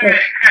 You see me?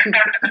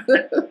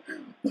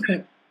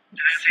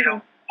 They say,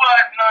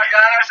 what no? You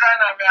understand?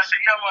 And I say,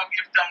 yeah man,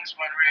 give thanks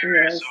man,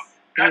 really. Yes. So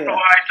that's how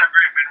Heights of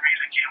Great Men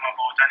really came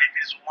about, and it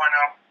is one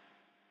of,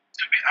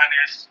 to be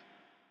honest,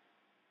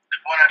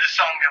 one of the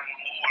songs that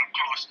I'm hold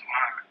close to my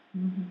heart.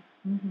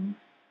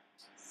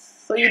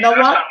 So you know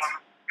what?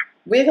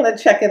 We're going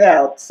to check it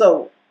out.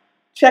 So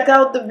check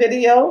out the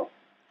video,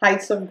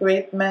 Heights of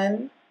Great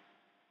Men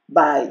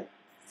by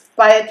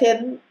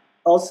Fyakin,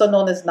 also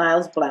known as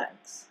Niles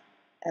Blanks.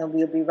 And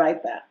we'll be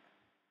right back.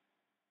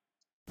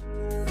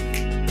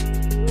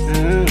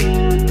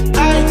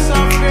 Heights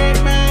of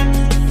Great Men.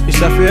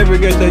 It's a for every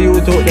ghetto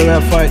youth out there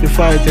that fight the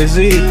fight, you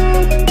see it?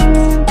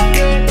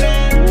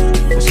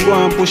 Let's go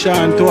and push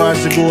on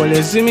towards the goal,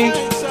 you see me?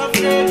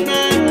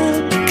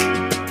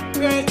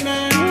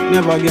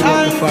 Never give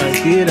up the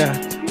fight, either.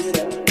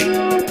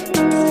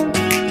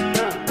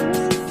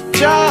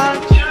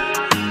 Charge.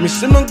 Me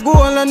see my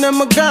goal and then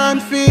my gun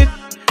feet.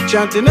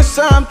 Chanting a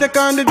psalm, take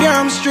on the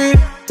damn street.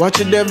 Watch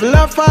the devil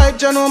a fight,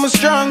 you know my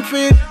strong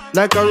feet.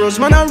 Like a rose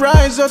man I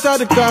rise out of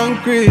the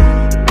concrete.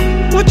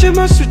 Watch him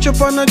a switch up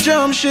on a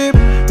jump ship.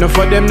 None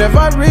for them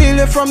never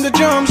really from the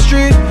jump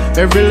street.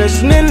 Every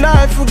lesson in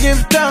life we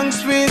give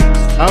thanks for it.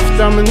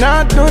 After me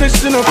not do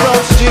this in a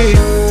cross street.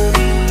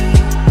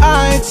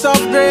 Heights of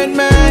great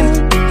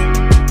men,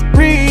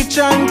 reach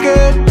and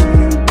get.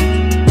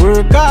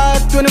 Work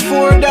hard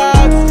 24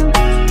 dog,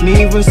 need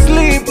even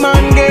sleep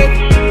man get.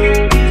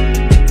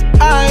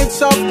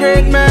 Heights of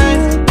great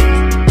men,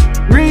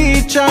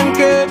 reach and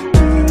get.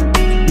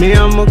 Me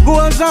and my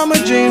goals and my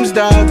dreams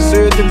dog,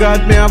 swear to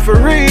God me have to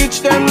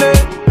reach them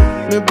there.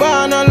 Me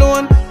born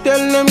alone,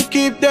 tell them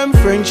keep them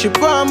friendship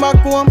going back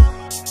home.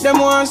 Them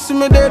want see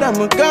me dead and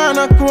me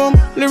gonna chrome.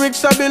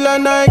 Lyrics are bill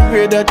and I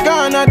grade that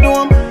gonna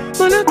dome.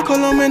 Man I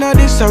color me na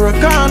this or a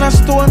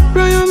cornerstone.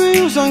 Prayer me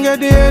use and get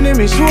the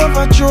enemies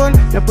overthrown.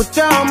 They put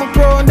down my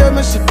crown, they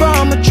me sit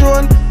on my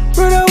throne.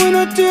 Brother we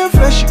not tear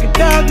flesh, you get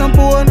that no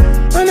bone.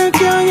 And I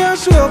can't get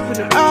sweep up with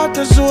the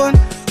outer zone.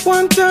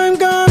 One time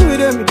gone with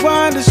them, it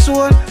want the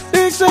zone.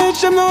 They say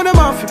them know them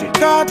off with the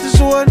carter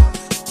zone.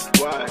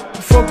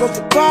 Fuck up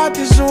the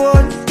party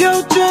zone.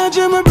 Yo, charge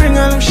him, I bring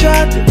all them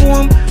shot to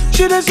home.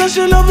 She does say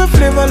she love the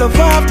flavor, love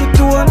half the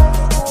tone.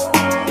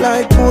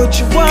 Like what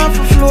she want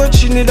for float,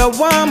 she need a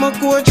warmer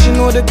coat. She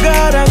know the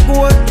God I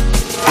quote.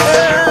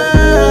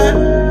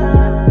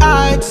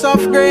 Heights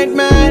of great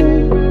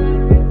men,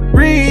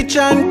 reach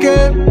and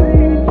keep.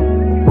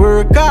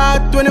 Work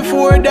hard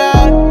 24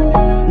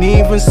 dog, need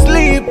even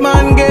sleep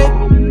man get.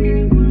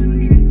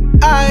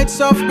 Heights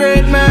of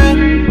great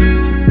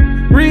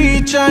men,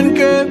 reach and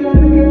keep.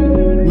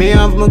 Me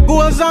have my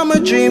goals and my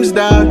dreams,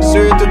 dog.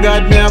 Swear to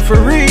God, me have to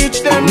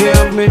reach them. Me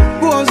have me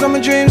goals and my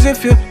dreams.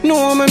 If you know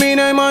what I mean,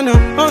 I'm on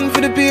hunt for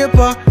the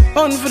paper,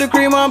 hunt for the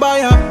cream and buy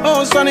a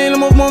house and he'll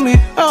move money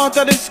out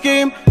of the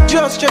scheme.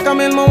 Just check I'm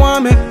in my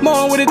want me,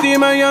 more with the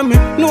team I am me.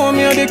 Know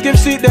me addictive,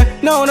 sit there,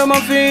 now I'm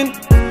a fiend.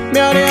 Me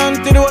are the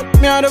antidote,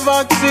 me are the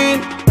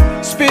vaccine.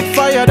 Spit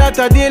fire, that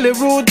a daily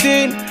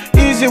routine.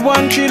 Easy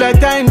 1 3 like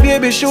time,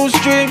 baby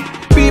shoestring.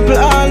 People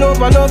all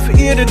over love to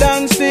hear the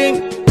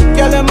dancing.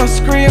 Girl, them a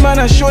scream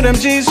and I show them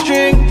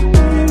G-string.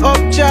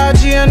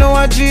 Upcharge, you know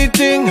a G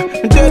thing.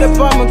 Dead up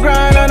on my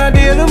grind and I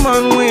deal the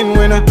man win.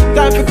 When I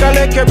time for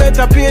collect, you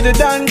better pay the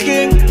Dan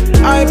King.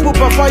 I put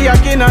a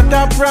Fyakin a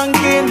top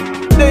ranking.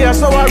 They are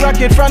so I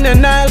rocket from the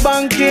Nile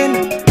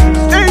banking.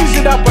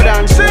 Easy that for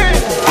dancing.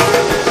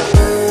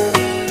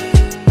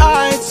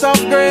 Heights of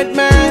great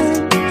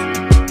men,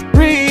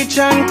 reach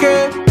and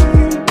keep.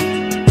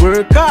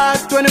 Work hard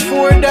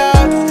 24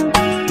 dog,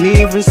 need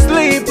even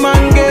sleep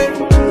man get.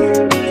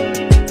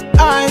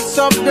 Heights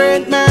of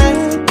great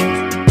men,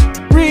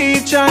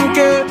 reach and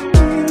keep.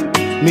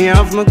 Me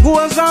have my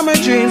goals and my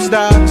dreams,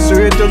 dog.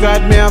 Swear to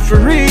God, me have to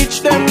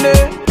reach them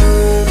there.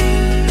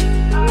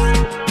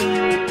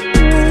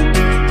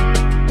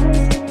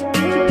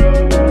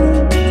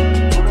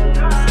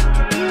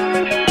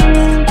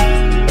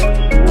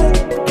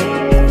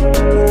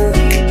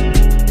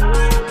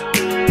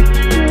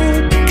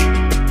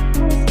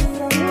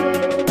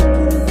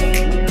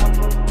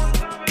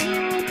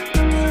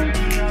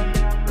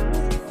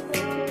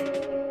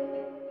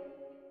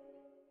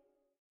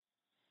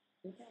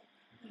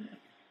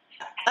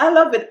 I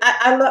love it.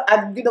 I love.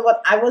 You know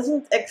what? I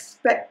wasn't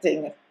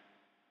expecting.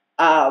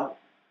 After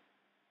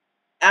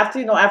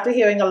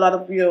hearing a lot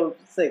of you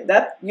say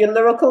that, your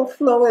lyrical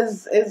flow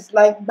is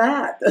like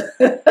mad.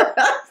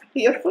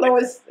 Your flow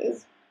is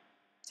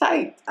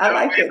tight. I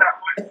like it. He's a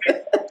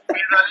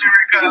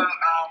lyrical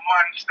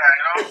monster,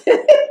 you know.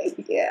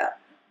 Yeah.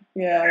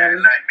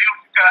 Like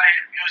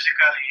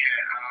musically, yeah.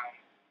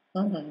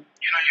 You know,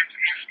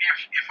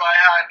 if I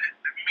had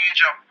the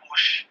major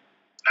push.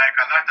 Like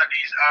a lot of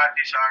these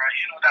artists are,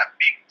 you know, that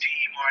big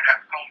team or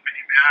that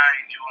company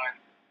behind you,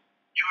 and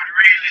you would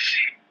really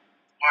see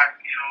what,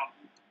 you know,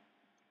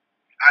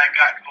 I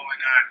got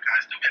going on,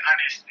 because to be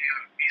honest,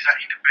 he's an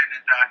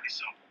independent artist,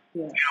 so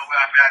Yes. we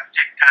have to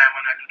take time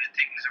and do the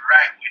things the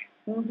right way.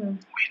 Mm-hmm.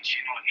 Which,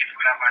 if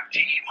we have a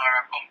team or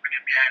a company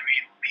behind me,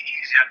 it would be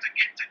easier to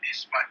get to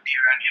this spot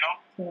there and,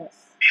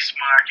 Yes. this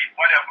market,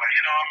 whatever,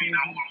 the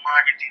whole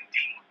marketing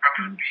thing would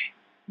probably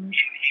be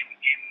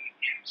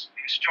in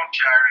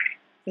structure already.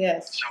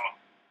 Yes. So,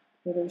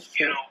 it is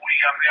true. we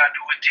have to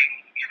do a thing,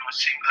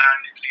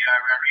 single-handedly, or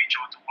we reach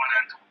out to one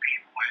and two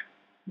people and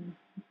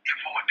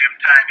devote them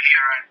time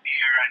here and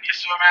there, and you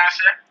see what I'm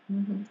saying?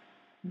 Mm-hmm.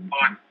 Mm-hmm.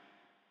 But,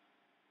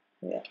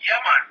 yeah,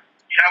 man,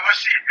 you ever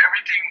see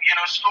everything,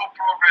 slow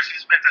progress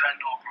is better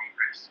than no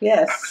progress.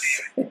 yes,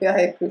 I believe.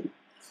 I agree.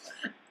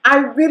 I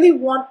really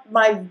want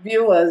my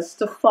viewers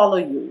to follow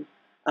you.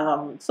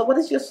 So what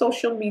is your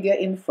social media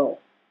info?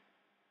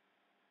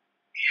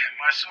 Yeah,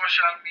 my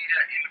social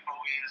media info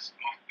is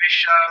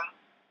official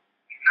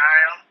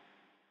Nile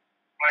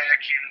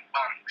Fyakin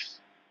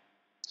Banks.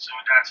 So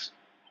that's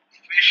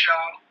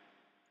official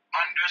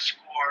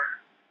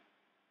 _NYLE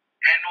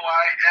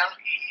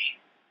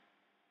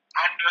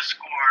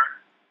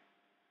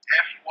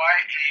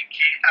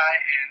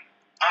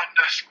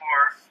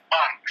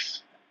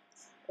 _FYAKIN_Banks.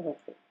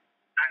 Okay.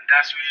 And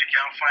that's where you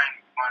can find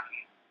me on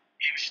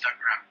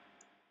Instagram.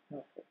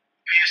 Okay.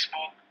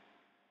 Facebook,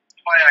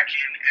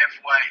 Fyakin,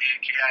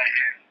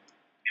 FYAKIN.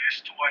 There's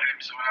two of them,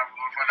 so I've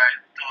got like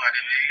two of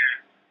them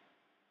here.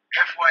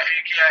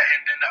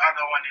 FYAKIN, then the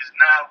other one is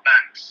Nile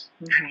Banks.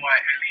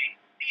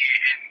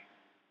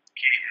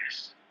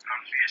 NYLEBANKS on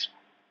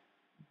Facebook.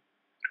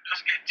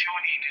 Just get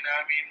tuned in,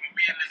 we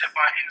mainly up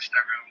on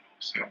Instagram though,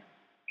 so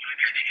you'll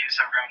get the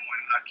Instagram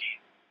one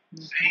lucky.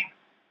 See?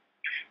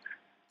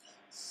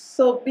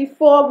 So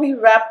before we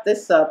wrap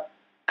this up,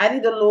 I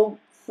need a little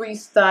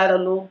freestyle, a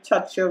little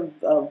touch of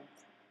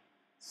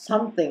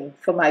something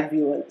for my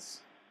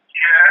viewers.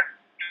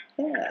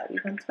 Yeah, we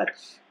can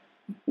touch.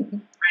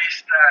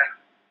 Freestyle.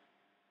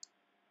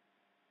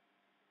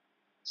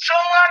 So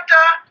what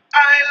a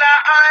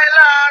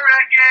Isla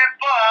reggae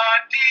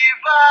party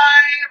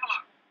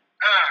vibe.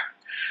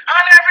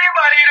 And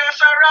everybody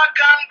does a rock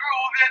and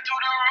groove it to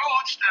the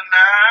roots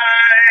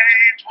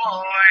tonight,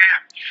 boy.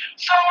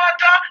 So what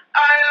a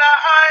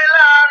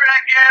Isla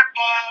reggae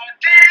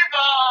party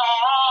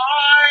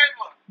vibe.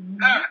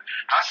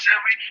 I say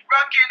we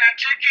rocking and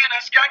chicken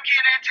and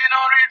skanking it in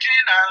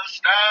original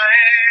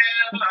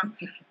style.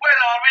 Well,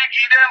 all we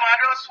give them a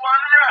just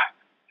one rap.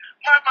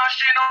 My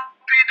machine up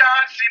be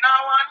dancing a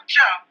one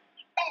chop.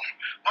 Boom,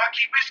 I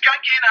keep me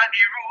skanking at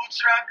the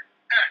roots rock.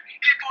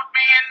 He put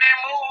me in the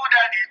mood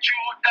and the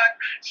truth that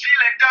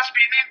selector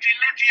spinning till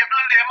the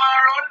table them a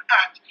run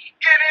at.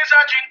 Guineas a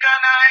drink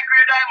and I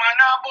grade I'm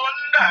an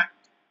abundant.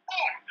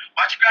 Boom,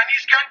 watch granny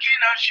skanking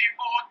and she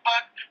boot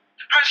back.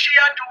 And she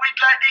a do it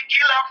like the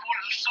killer full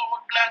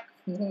suit black.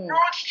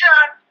 Roots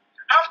chat,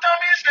 after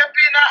me step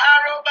in a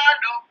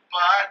Arobado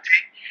party.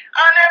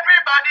 And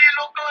everybody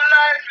look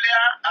lively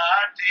and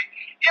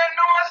hearty. You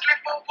know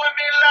slip up when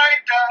me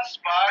light and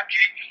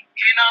sparky.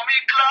 In a me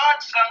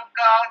clothes and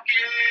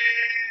khaki.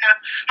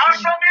 And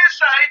so me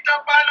sight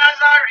up a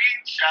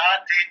Nazarene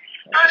shawty.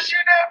 And she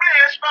the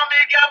blaze for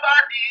me get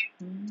body.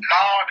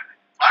 Lord,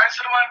 I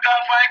said one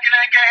call Fyakin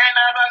and Ken.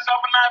 I was up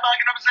and I back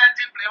up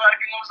setting play by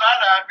King of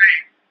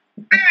Salabi.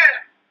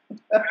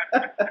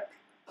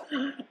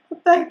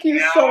 Thank you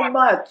so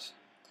much.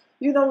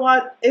 You know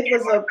what? It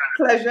was a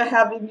pleasure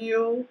having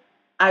you.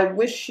 I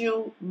wish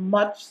you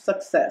much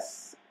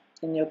success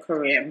in your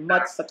career.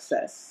 Much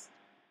success.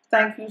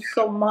 Thank you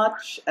so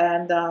much.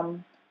 And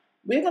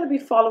we're going to be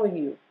following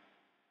you.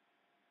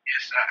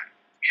 Yes, sir.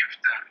 Give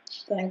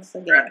thanks. Thanks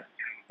again.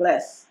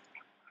 Bless.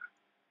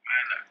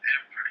 My love,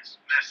 Empress.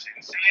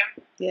 Blessings. See you?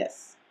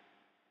 Yes.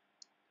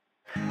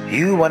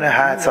 You wanna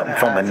hide something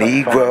from a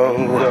Negro?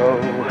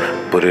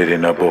 Put it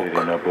in a book.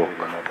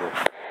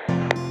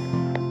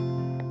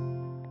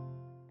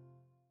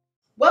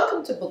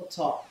 Welcome to Book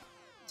Talk.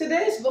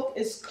 Today's book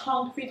is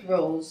Concrete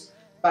Rose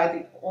by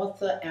the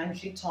author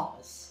Angie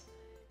Thomas.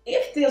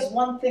 If there's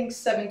one thing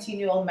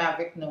 17-year-old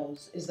Maverick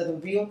knows is that a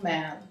real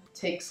man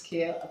takes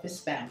care of his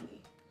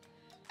family.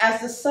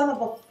 As the son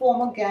of a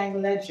former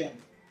gang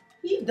legend,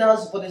 he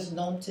does what is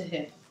known to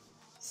him,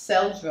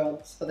 sell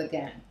drugs for the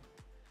gang.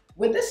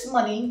 With this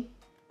money,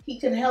 he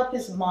can help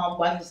his mom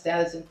while his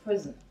dad is in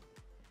prison.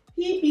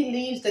 He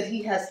believes that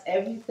he has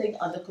everything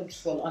under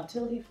control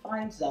until he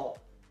finds out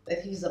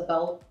that he's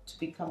about to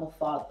become a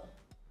father.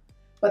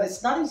 But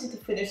it's not easy to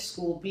finish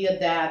school, be a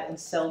dad, and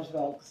sell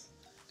drugs.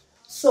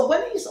 So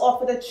when he's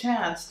offered a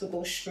chance to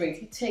go straight,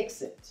 he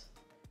takes it.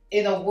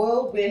 In a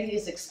world where he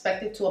is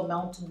expected to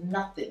amount to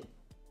nothing,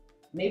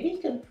 maybe he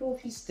can prove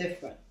he's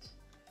different.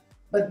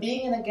 But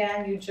being in a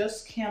gang, you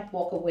just can't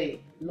walk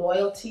away.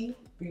 Loyalty,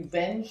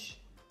 revenge,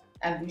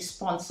 and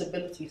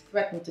responsibility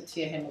threaten to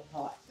tear him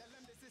apart.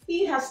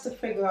 He has to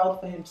figure out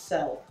for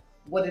himself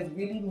what it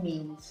really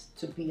means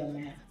to be a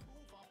man.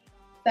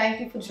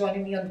 Thank you for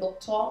joining me on Book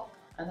Talk,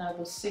 and I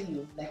will see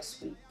you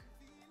next week.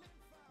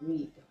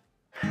 Read.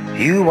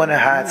 You wanna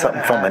hide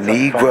something from a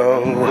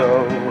Negro?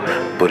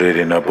 Put it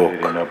in a book.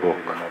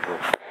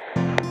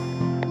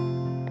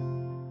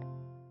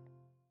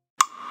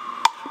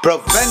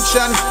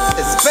 Prevention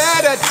is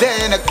better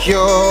than a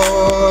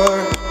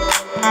cure.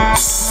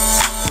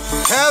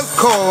 Health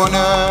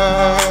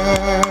Corner.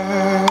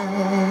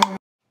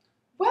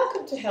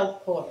 Welcome to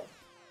Health Corner.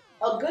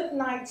 A good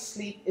night's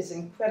sleep is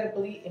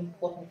incredibly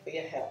important for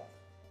your health.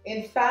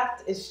 In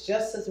fact, it's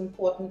just as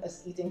important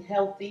as eating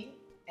healthy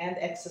and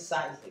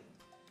exercising.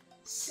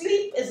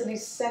 Sleep is an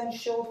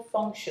essential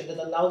function that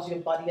allows your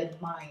body and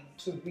mind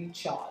to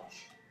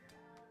recharge.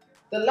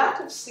 The lack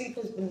of sleep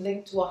has been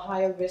linked to a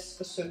higher risk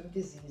for certain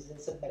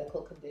diseases and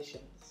medical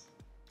conditions.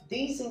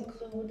 These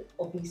include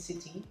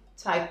obesity,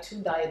 type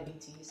 2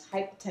 diabetes,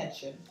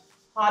 hypertension,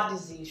 heart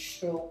disease,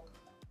 stroke,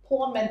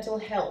 poor mental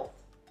health,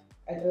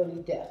 and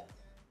early death.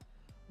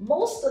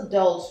 Most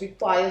adults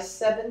require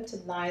 7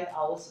 to 9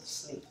 hours of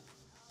sleep.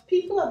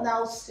 People are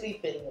now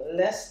sleeping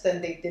less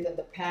than they did in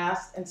the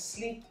past, and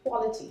sleep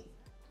quality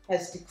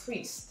has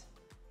decreased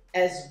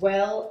as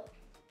well.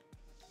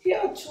 Here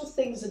are 2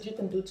 things that you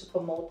can do to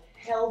promote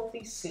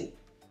healthy sleep.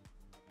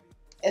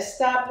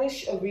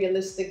 Establish a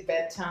realistic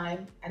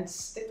bedtime and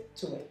stick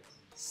to it.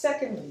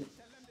 Secondly,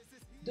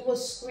 do a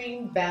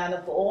screen ban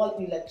of all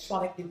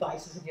electronic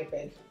devices in your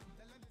bedroom.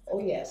 Oh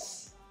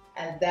yes,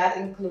 and that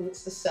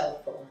includes the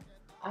cell phone.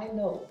 I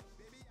know,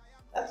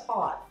 that's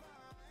hard.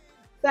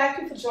 Thank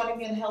you for joining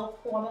me in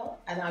Health Corner,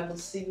 and I will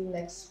see you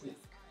next week.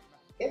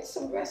 Get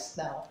some rest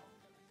now.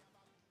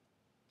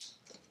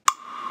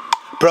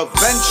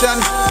 Prevention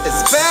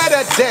is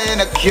better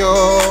than a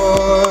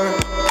cure.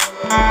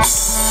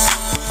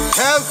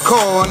 Health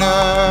Corner.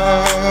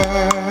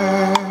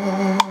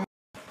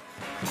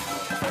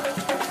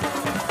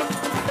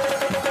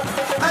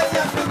 I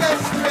have to get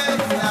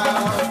straight now.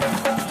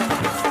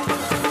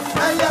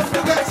 I have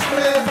to get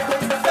straight.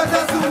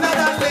 Better sooner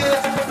than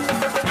late.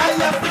 I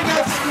have to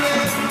get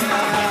straight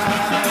now.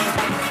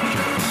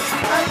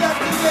 I have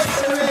to get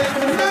straight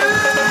now.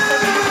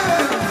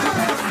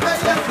 I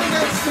have to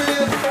get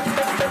straight.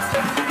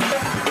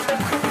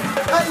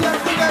 I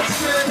have to get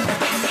straight.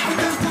 It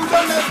is too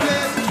long to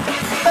play.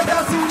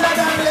 Better sooner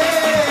than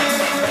late.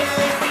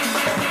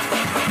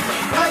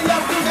 I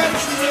have to get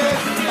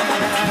straight now.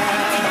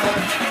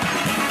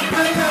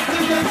 I have to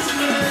get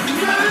straight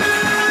now.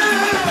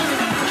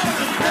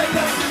 I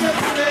have to get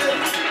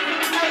straight.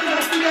 I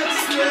have to get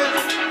straight.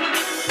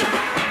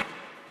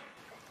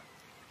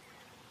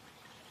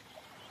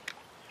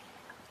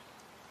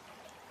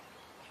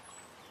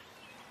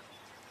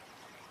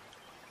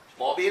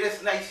 Bobby,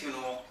 it's nice, you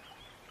know.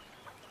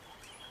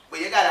 But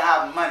you gotta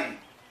have money.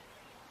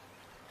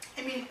 I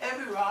mean,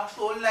 every rock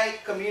so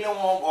like Camila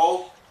won't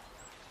go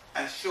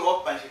and show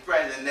up and she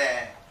present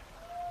there.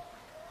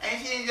 And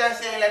she ain't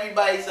just saying, let me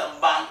buy some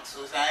banks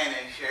or something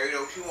and share it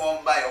out. She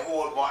won't buy a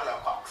whole bottle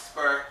of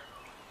Oxford.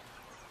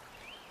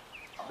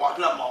 A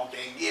bottle of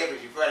Mountain Dew, but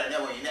she friend and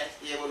then when you next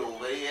table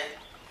over here.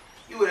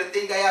 You would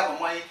think I have a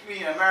money tree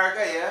in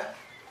America, yeah?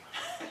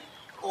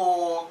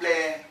 Oh,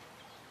 play.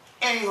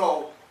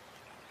 Anyhow,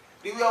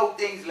 do we have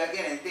things like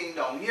anything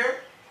down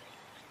here?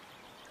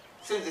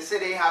 Since the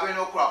city ain't having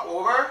no crop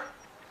over,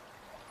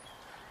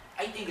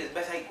 I think it's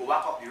best I go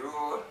back up the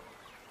road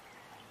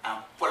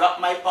and pull up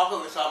my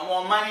pocket with some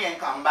more money and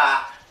come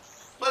back.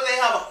 But they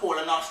have a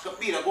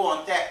colonoscopy to go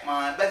and take,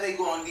 man. Best I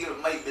go and deal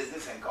with my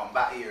business and come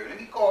back here. Let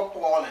me call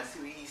Paul and see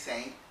what he's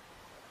saying.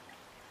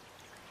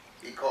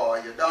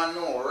 Because you don't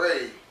know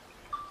already.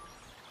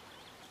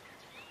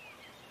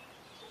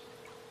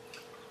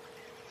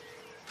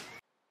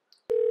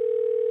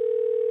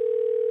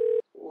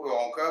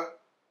 Oh, Uncle.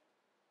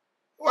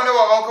 Wonder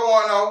what Uncle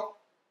want now?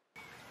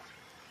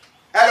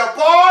 Hello,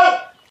 Paul?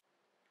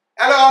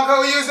 Hello, Uncle,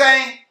 what you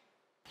saying?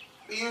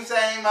 What you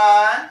saying,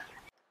 man?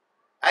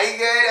 Are you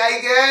good? Are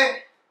you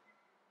good?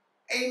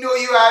 I know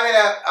you having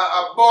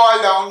a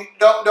ball down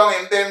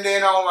in them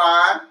there now,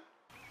 man.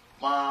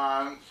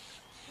 Man,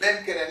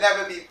 them can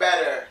never be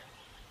better.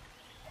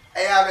 I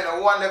having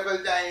a wonderful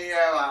time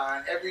here,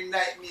 man. Every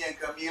night me and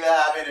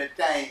Camila having a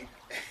time.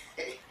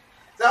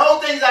 So how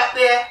things out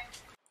there?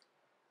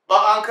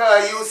 But Uncle,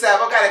 you said,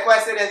 what kind of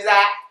question is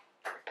that?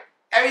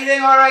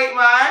 Everything alright,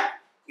 man?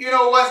 You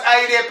know what's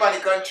out there under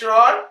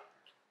control?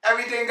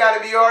 Everything gotta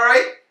be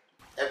alright?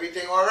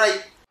 Everything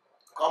alright?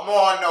 Come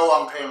on now,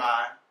 Uncle,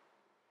 man.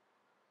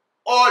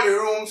 All the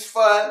rooms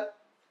full.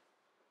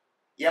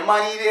 Your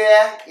money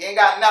there. You ain't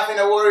got nothing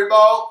to worry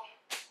about.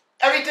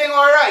 Everything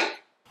alright?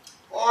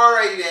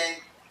 Alright then.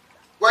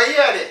 Well,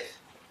 hear this.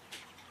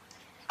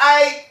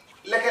 I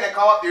looking to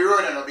come up the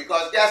road, you know,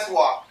 because guess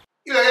what?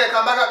 You looking to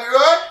come back up the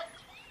road?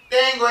 They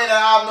ain't going to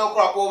have no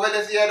crop over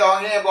this year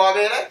down here in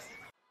Barbados.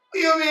 What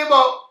you mean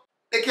about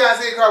they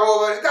cancel the crop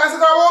over? They cancel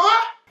the crop over?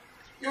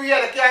 You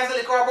hear they cancel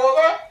the crop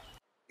over?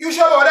 You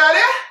sure about that,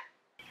 yeah?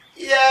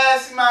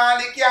 Yes, man,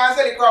 they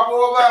cancel the crop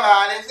over,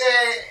 man. They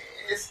say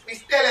we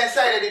still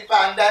inside of the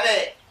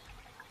pandemic.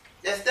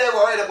 They're still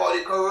worried about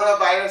the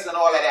coronavirus and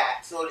all of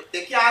that. So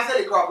they cancel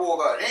the crop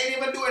over. They ain't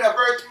even doing a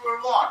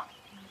virtual one.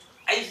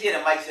 I say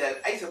to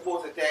myself, I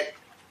supposed to take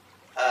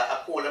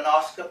a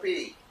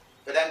colonoscopy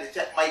for them to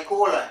check my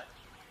colon.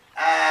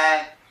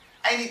 And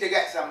I need to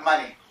get some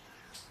money.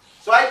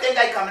 So I think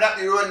I coming up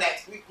the road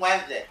next week,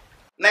 Wednesday.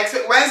 Next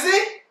week,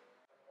 Wednesday?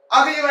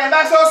 Uncle, you going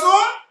back so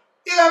soon?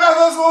 You going back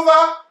so soon,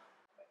 va?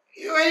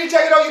 When you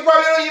check it out, you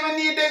probably don't even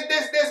need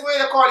this way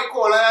to call it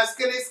cold and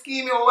skinny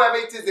scheme or whatever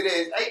it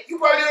is. You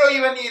probably don't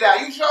even need that.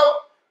 You sure?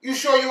 You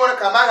sure you want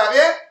to come back, have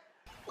you?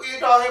 What you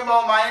talking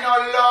about, man? You know how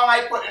long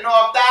I putting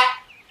off that?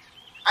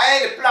 I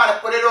ain't the plan to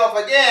put it off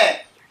again.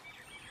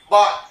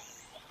 But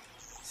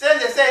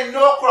since they say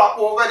no crop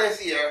over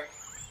this year,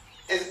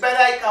 it's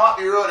better I come up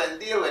the road and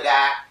deal with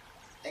that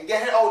and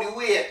get it out of the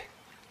way.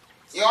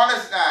 You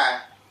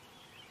understand?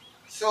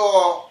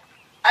 So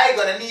I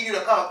gonna need you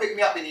to come and pick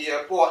me up in the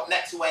airport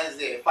next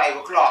Wednesday, 5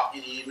 o'clock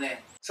in the evening.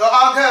 So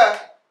Uncle,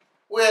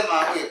 wait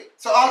man, wait.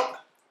 So Uncle,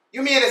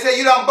 you mean to say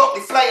you done booked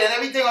the flight and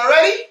everything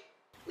already?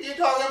 What you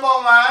talking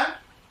about, man?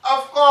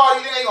 Of course,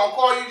 you think I gonna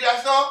call you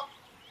just so?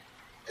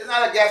 It's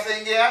not a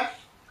guessing game.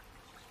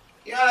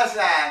 You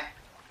understand?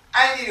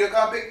 I need you to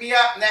come pick me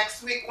up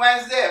next week,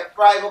 Wednesday,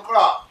 5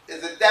 o'clock.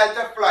 It's a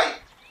Delta flight.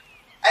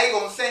 I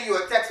gonna send you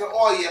a text with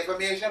all the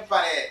information for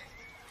it.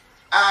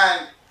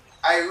 And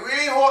I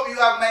really hope you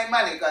have my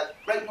money, because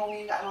right now we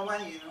ain't got no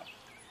money, you know.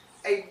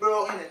 I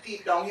broke in the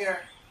teeth down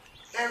here.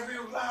 Every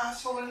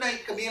last whole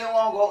night, could be in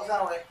one go out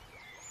somewhere.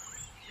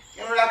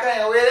 You know that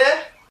kind of way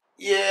there?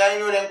 Yeah, I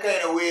know them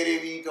kind of way they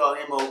be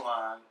talking about,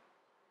 man.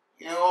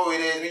 You know what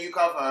it is when you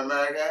come from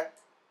America?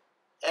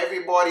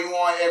 Everybody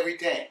want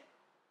everything.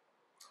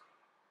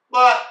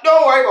 But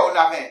don't worry about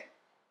nothing.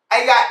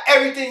 I got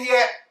everything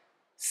here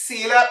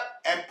sealed up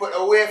and put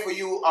away for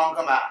you,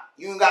 Uncle Man.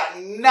 You ain't got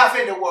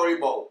nothing to worry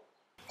about.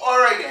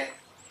 Alright then.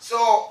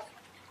 So,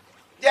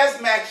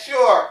 just make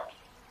sure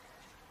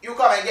you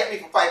come and get me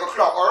for 5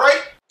 o'clock,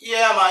 alright?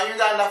 Yeah, man, you ain't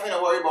got nothing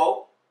to worry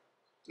about.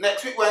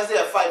 Next week, Wednesday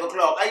at 5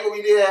 o'clock. I gonna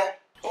be there.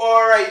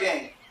 Alright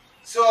then.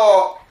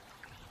 So,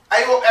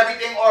 I hope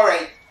everything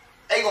alright.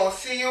 I gonna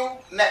see you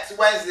next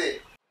Wednesday.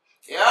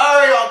 Yeah,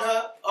 alright,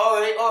 Uncle.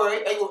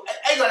 Alright.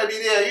 I gonna be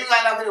there. You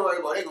got nothing to worry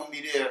about. I gonna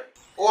be there.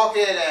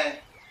 Okay then.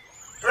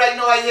 Right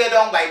now I here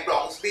down by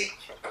Bronx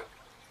Beach.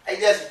 I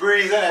just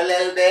breezing a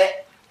little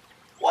bit.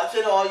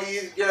 Watching all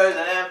these girls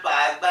and them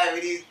pass by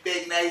with these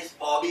big nice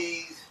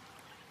bobbies.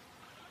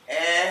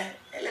 And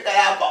look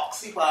at that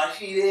boxy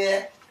she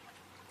there.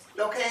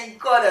 Looking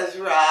good as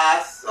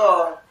Ras.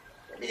 So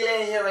let me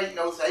lay here right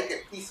now so I can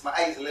piece my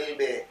eyes a little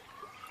bit.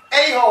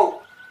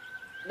 Anyhow,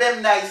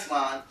 them nice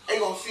man. I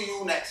gonna see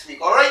you next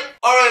week, alright?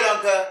 Alright,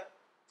 Uncle.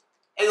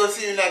 I gonna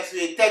see you next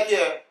week. Take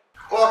care.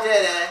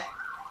 Okay then.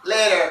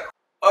 Later.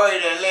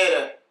 Alright then,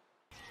 later.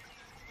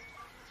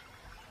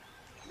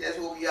 That's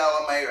what we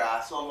are on my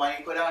Ras. So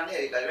money put on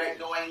there because right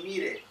now I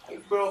need it. I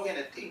broke in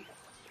the teeth.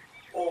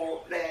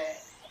 Oh man.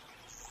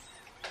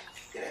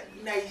 Get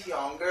a nice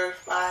young girl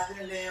passing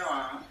in there,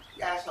 man.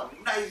 Got some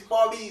nice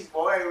bobbies,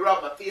 boy.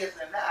 Rub my face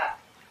and that.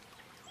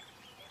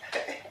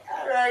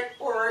 Alright.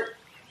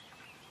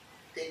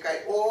 Think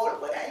I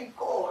old, but I ain't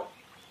cold.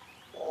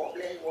 Oh,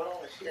 blame one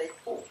on the shit. I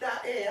poke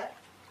that air.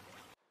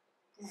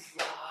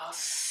 Raw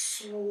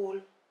soul.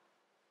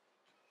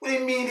 What do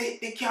you mean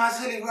they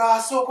cancel the raw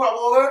soul crap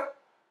over?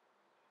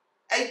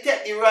 I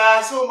take the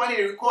raw soul money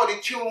to record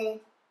the tune.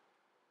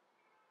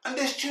 And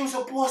this tune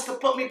supposed to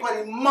put me on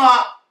the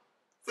map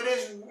for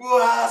this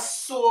raw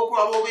soul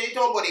crap over. You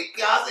talking about the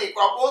cancel the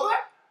crap over?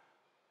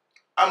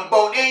 And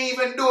about ain't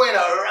even doing a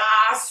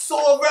raw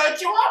soul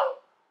virtual?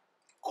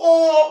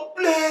 Oh,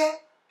 play.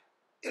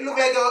 It look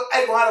like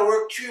I gonna have to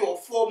work 3 or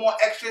 4 more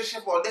extra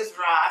shifts on this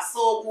raw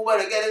soap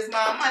Uber to get this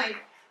man money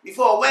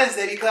before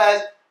Wednesday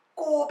because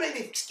go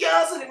baby,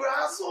 cancel the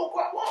raw soap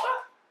crap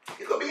over.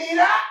 You can believe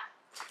that?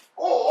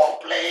 Oh,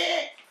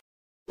 play.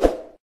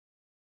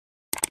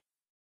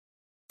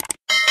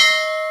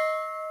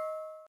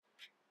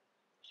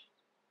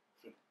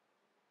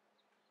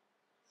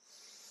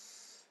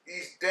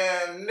 These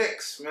damn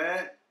Knicks,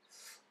 man.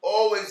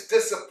 Always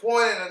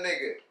disappointing a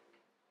nigga.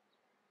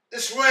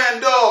 This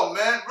Randolph,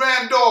 man.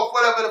 Randolph,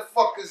 whatever the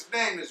fuck his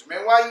name is,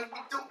 man. Why you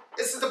do?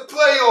 This is the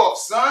playoffs,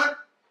 son.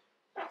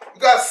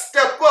 You gotta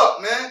step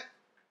up, man.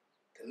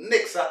 The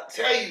Knicks, I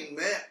tell you,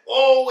 man,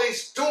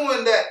 always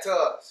doing that to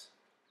us.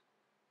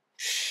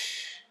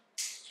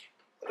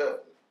 Whatever.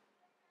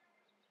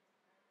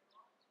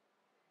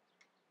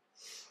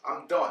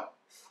 I'm done.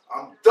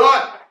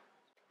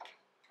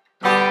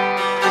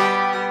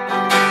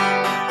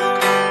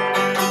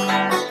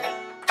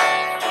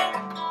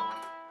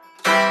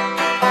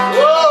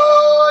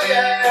 Oh,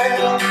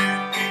 yeah.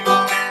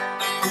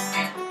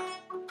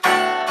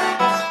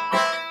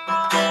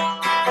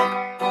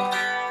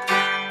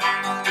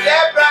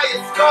 Deborah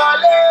is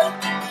calling.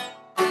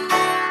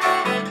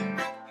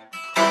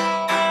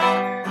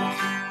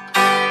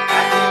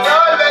 And she's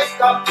always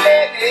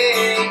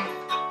complaining.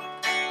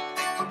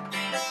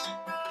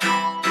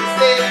 She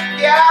says,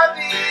 yeah.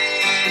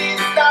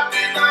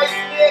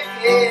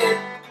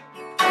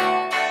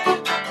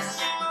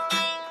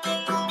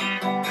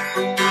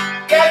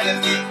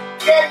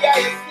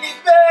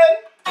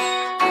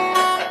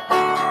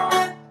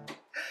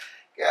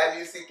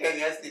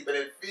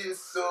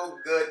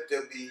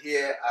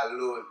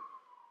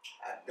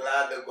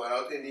 glad they're going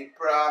out in the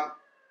prom.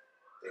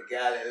 They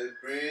got a little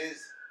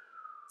breeze,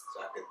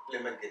 so I could play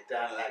my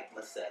guitar like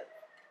myself.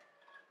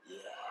 Yeah.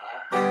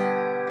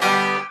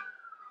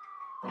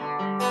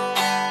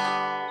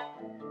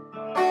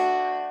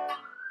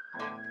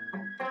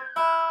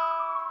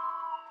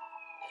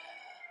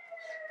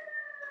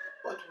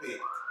 But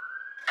wait,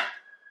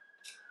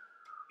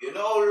 you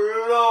know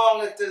how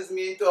long it is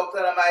me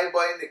talking to my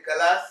boy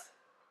Nicholas?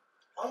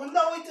 I wonder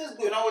how it is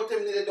going on with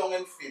him later down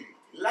in Philly.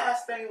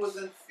 Last time he was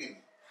in Philly.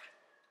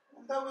 I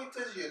wonder how it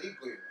is really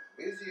going on.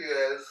 Where's the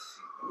ULC?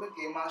 Let me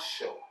give him a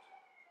shout.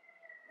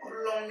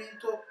 How long me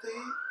talk to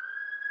you?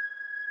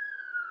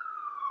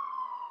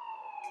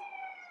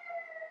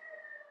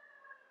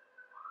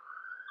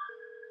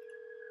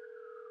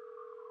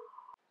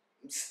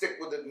 Stick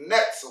with the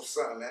Nets or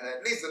something, man.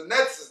 At least the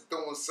Nets is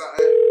doing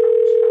something.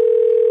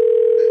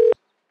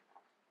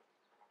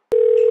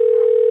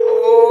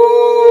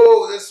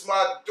 Oh, this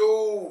my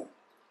dude.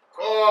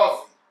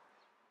 Coffee.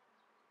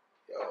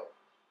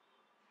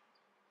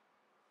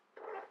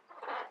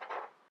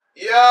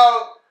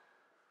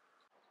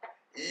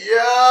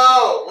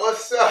 Yo,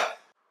 what's up?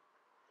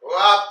 What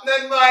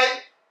happening,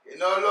 Mike? You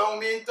know how long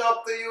me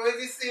talk to you,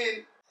 is you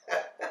seen?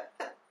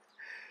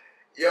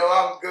 Yo,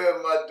 I'm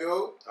good, my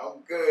dude.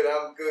 I'm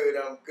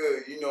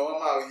good. You know,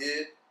 I'm out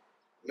here.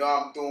 You know,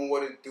 I'm doing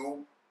what it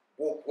do.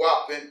 Whoop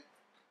whopping.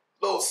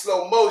 Little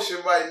slow motion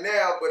right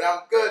now, but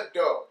I'm good,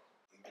 though.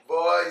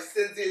 Boy,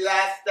 since the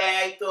last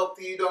time I talked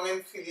to you down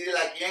in Philly,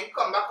 like you ain't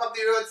come back up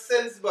the road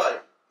since, boy.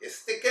 You're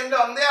sticking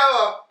down there,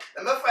 boy.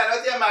 Let me find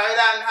out you're married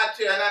and had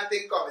children and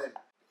thing coming.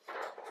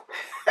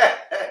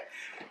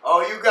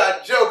 Oh, you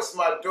got jokes,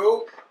 my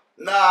dude.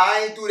 Nah,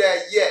 I ain't do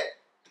that yet.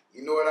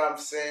 You know what I'm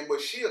saying?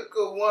 But she a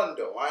good one,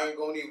 though. I ain't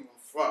gonna even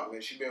front,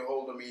 man. She been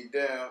holding me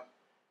down,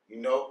 you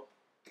know.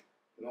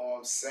 You know what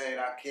I'm saying?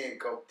 I can't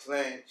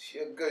complain. She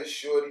a good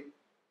shorty.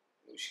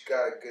 She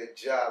got a good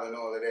job and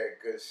all of that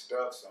good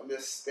stuff. So I'm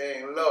just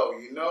staying low,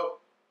 you know.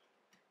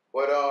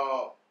 But,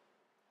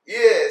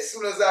 yeah, as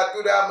soon as I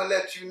do that, I'm gonna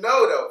let you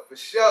know, though, for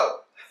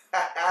sure.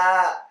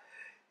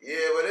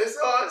 Yeah, but it's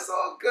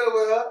all good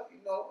with her. You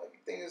know,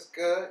 everything is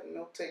good. You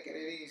know, taking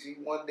it easy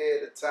one day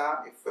at a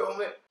time. You feel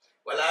me?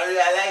 Well, I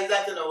realize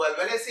that, you know, well,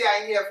 when they say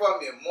I hear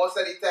from you, most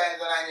of the times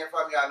when I hear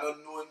from you, I know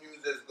no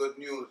news is good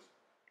news.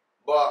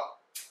 But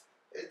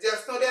it's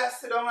just no that I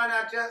sit down and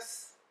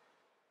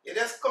you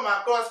just come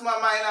across my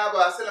mind now,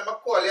 but I say, let me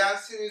call you and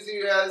see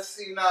you real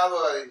see now,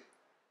 buddy.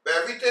 But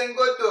everything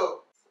good,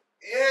 though.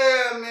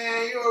 Yeah,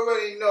 man, you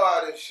already know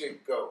how this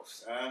shit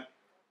goes, huh?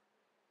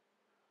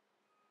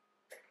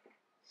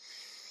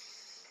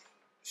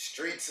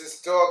 Streets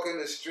is talking,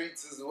 the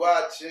streets is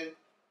watching.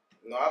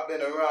 You know, I've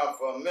been around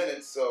for a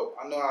minute, so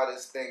I know how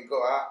this thing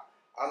go.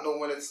 I know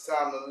when it's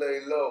time to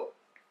lay low.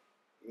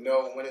 You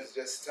know, when it's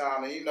just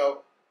time to, you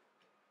know,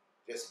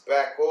 just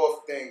back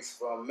off things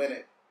for a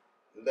minute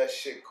and let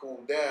shit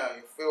cool down,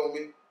 you feel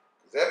me?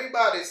 Because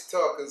everybody's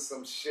talking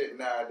some shit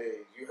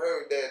nowadays. You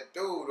heard that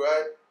dude,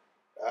 right?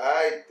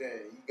 Alright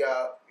then,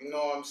 you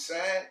know what I'm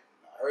saying?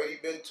 I heard he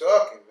been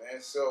talking,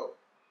 man, so,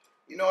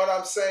 you know what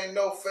I'm saying?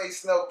 No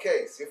face, no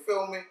case, you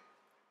feel me?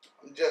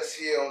 I'm just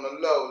here on the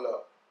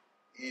low.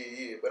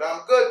 Yeah, but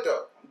I'm good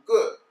though. I'm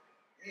good.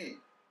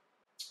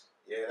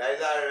 Yeah,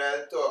 that's how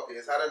real talk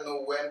is. I don't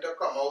know when to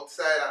come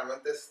outside and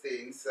when to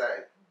stay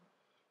inside.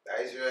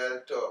 That is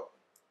real talk.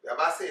 You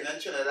ever seen in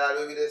Trinidad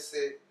where they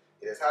say,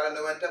 you just have to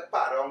know when to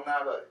pat down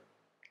now, buddy.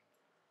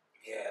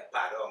 Yeah,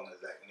 pat down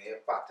is like when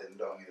you're patting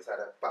down, you just have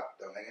to pat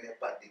down. And when you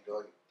pat the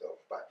dog,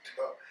 pat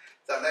down.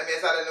 Sometimes you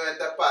just have to know when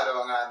to pat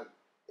down, and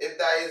if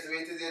that is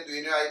what you're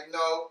doing right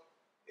now,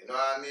 you know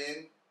what I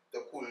mean?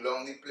 To cool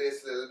down the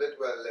place a little bit,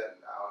 well then,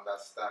 I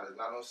understand, it's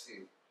not no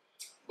sin.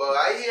 But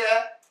I hear,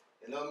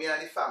 you know, me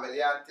and the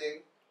family and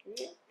thing,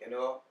 you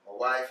know, my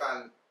wife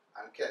and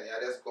Kenny are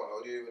just going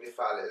out there with the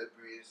fall little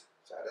breeze.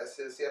 So I just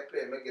say,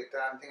 play my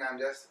guitar and thing and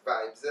just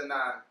vibes and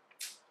I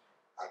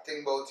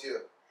think about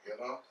you, you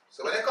know.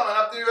 So when they're coming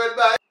up the road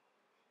by,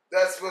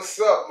 that's what's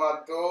up,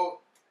 my dude.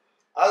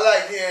 I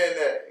like hearing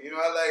that, you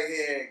know, I like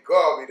hearing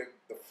Garvey,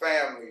 the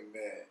family,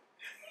 man.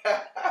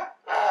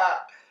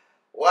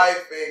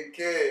 Wife and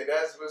kid,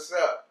 that's what's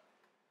up.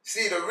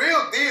 See, the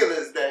real deal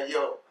is that,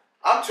 yo,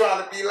 I'm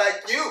trying to be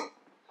like you.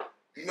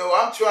 You know,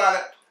 I'm trying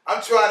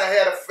to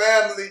have a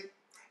family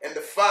and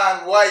to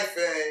find wife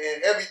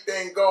and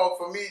everything going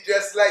for me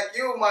just like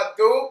you, my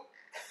dude.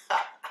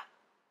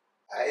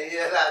 I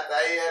hear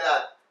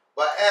that.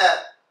 But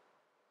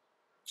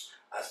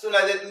as soon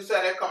as they do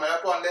something coming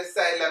up on this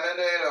side, let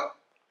me know, you know.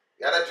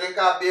 You gotta drink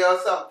a beer or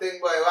something,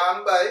 boy,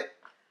 one boy.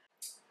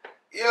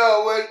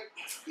 Yo, wait,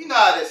 you know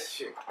how this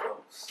shit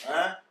goes,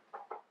 huh?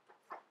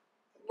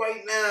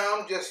 Right now,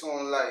 I'm just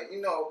on like,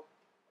 you know,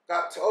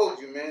 I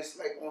told you, man, it's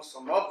like on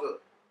some other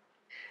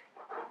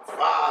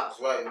vibes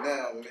right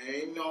now, man.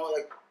 You know,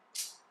 like,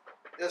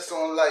 just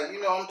on like, you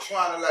know, I'm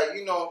trying to like,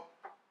 you know,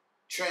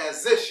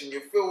 transition.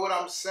 You feel what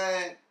I'm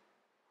saying?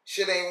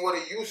 Shit ain't what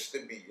it used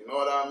to be, you know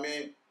what I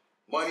mean?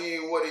 Money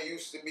ain't what it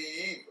used to be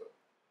either.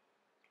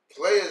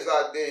 players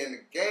out there in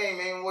the game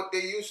ain't what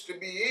they used to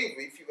be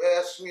either. If you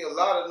ask me, a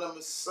lot of them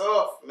is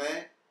soft,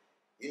 man.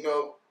 You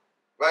know,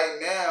 right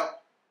now,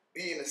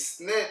 being a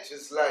snitch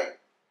is like,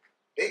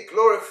 they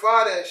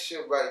glorify that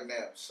shit right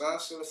now, son.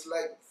 So it's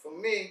like, for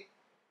me,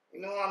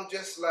 you know, I'm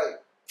just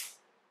like,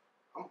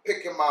 I'm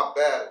picking my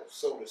battle,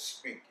 so to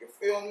speak. You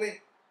feel me?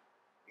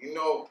 You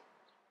know,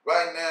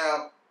 right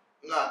now,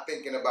 I'm not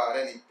thinking about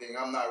anything.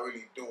 I'm not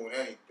really doing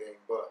anything,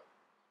 but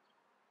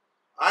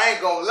I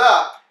ain't gonna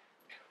lie.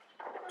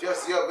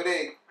 Just the other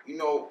day, you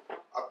know,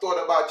 I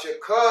thought about your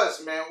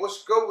cuz, man.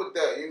 What's good with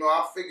that? You know,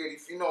 I figured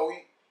if, you know,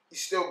 he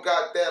still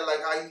got that,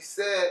 like how he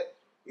said,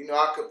 you know,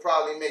 I could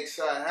probably make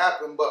something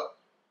happen. But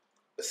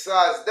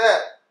besides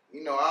that,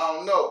 you know, I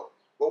don't know.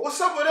 But what's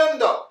up with them,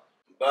 though?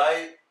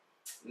 Bye.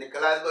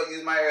 Nicholas, but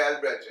he's my real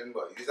brethren,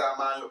 but he's a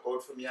man look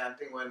out for me and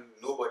thing when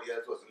nobody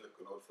else wasn't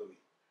looking out for me.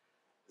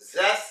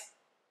 Zest,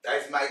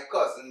 that is my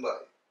cousin,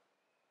 boy.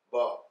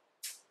 But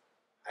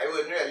I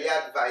wouldn't really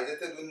advise it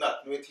to do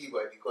nothing with him,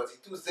 boy, because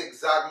he's too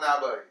zigzag now,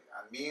 boy.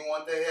 And me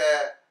want to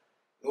hear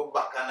no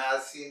bacchanal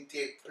scene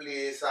take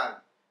place, and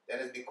then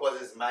it's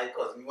because it's my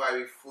cousin who I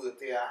refer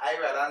to. I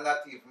rather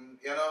not even,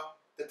 you know,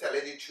 to tell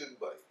you the truth,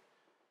 boy.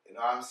 You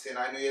know what I'm saying?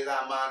 I know he's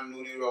a man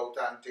who know the route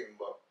and thing,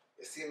 but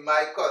you see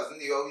my cousin,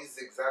 he always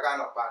zigzag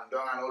and up and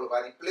down and all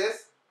over the place.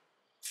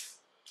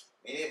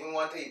 Me even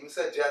want to even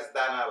suggest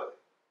that now, boy.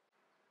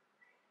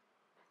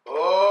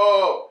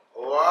 Oh,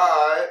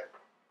 alright.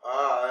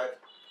 Alright.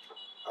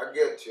 I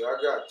get you, I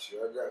got you.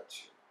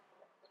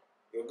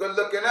 You're good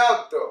looking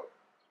out though.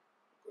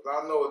 Cause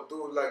I know a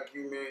dude like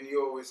you, man,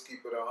 you always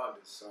keep it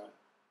 100, son.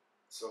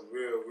 Some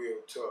real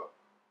talk.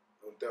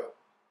 No doubt.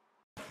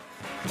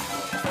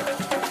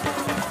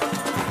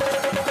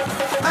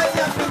 I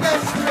have to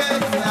get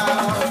straight now.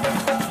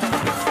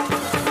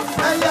 I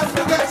have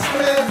to get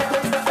straight.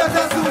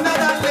 Better sooner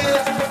than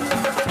late.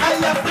 I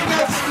have to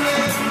get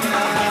straight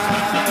now.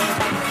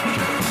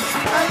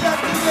 I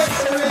have to get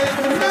straight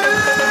now.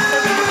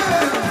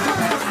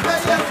 I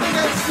have to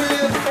get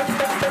straight.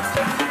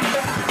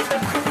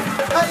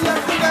 I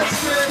have to get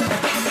straight.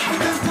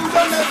 It is too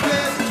long a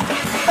place.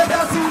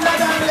 Better sooner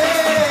than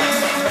late.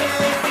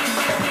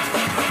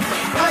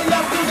 I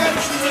have to get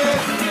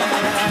straight now.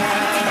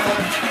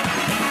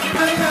 I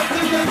have to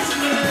get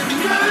straight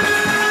now.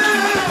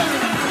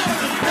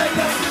 I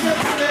have to get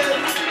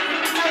straight.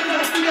 I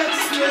have to get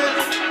straight.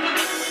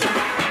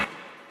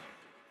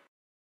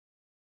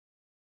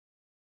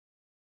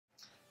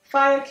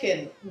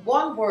 Fyakin,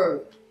 one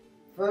word,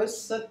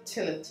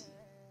 versatility.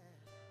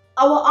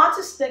 Our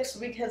artist next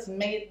week has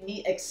made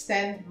me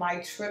extend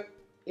my trip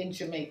in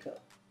Jamaica.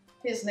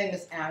 His name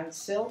is Aaron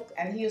Silk,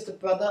 and he is the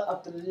brother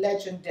of the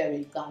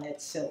legendary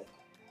Garnet Silk.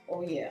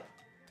 Oh yeah.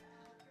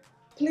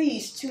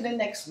 Please tune in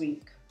next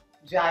week.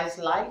 Jai's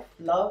life,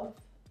 love,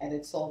 and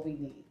it's all we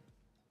need.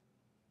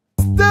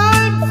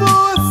 Time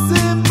for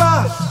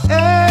Simba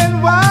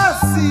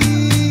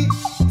NYC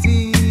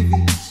TV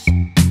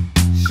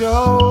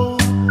show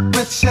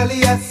with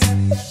Shelly S.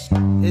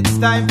 It's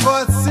time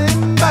for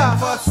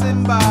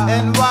Simba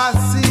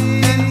NYC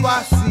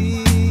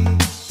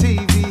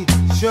TV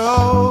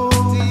show.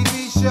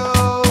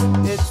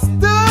 It's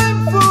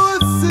time for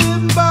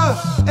Simba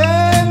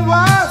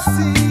NYC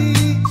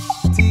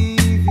TV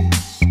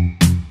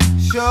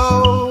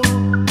show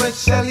with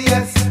Shelly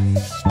S.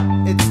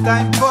 It's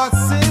time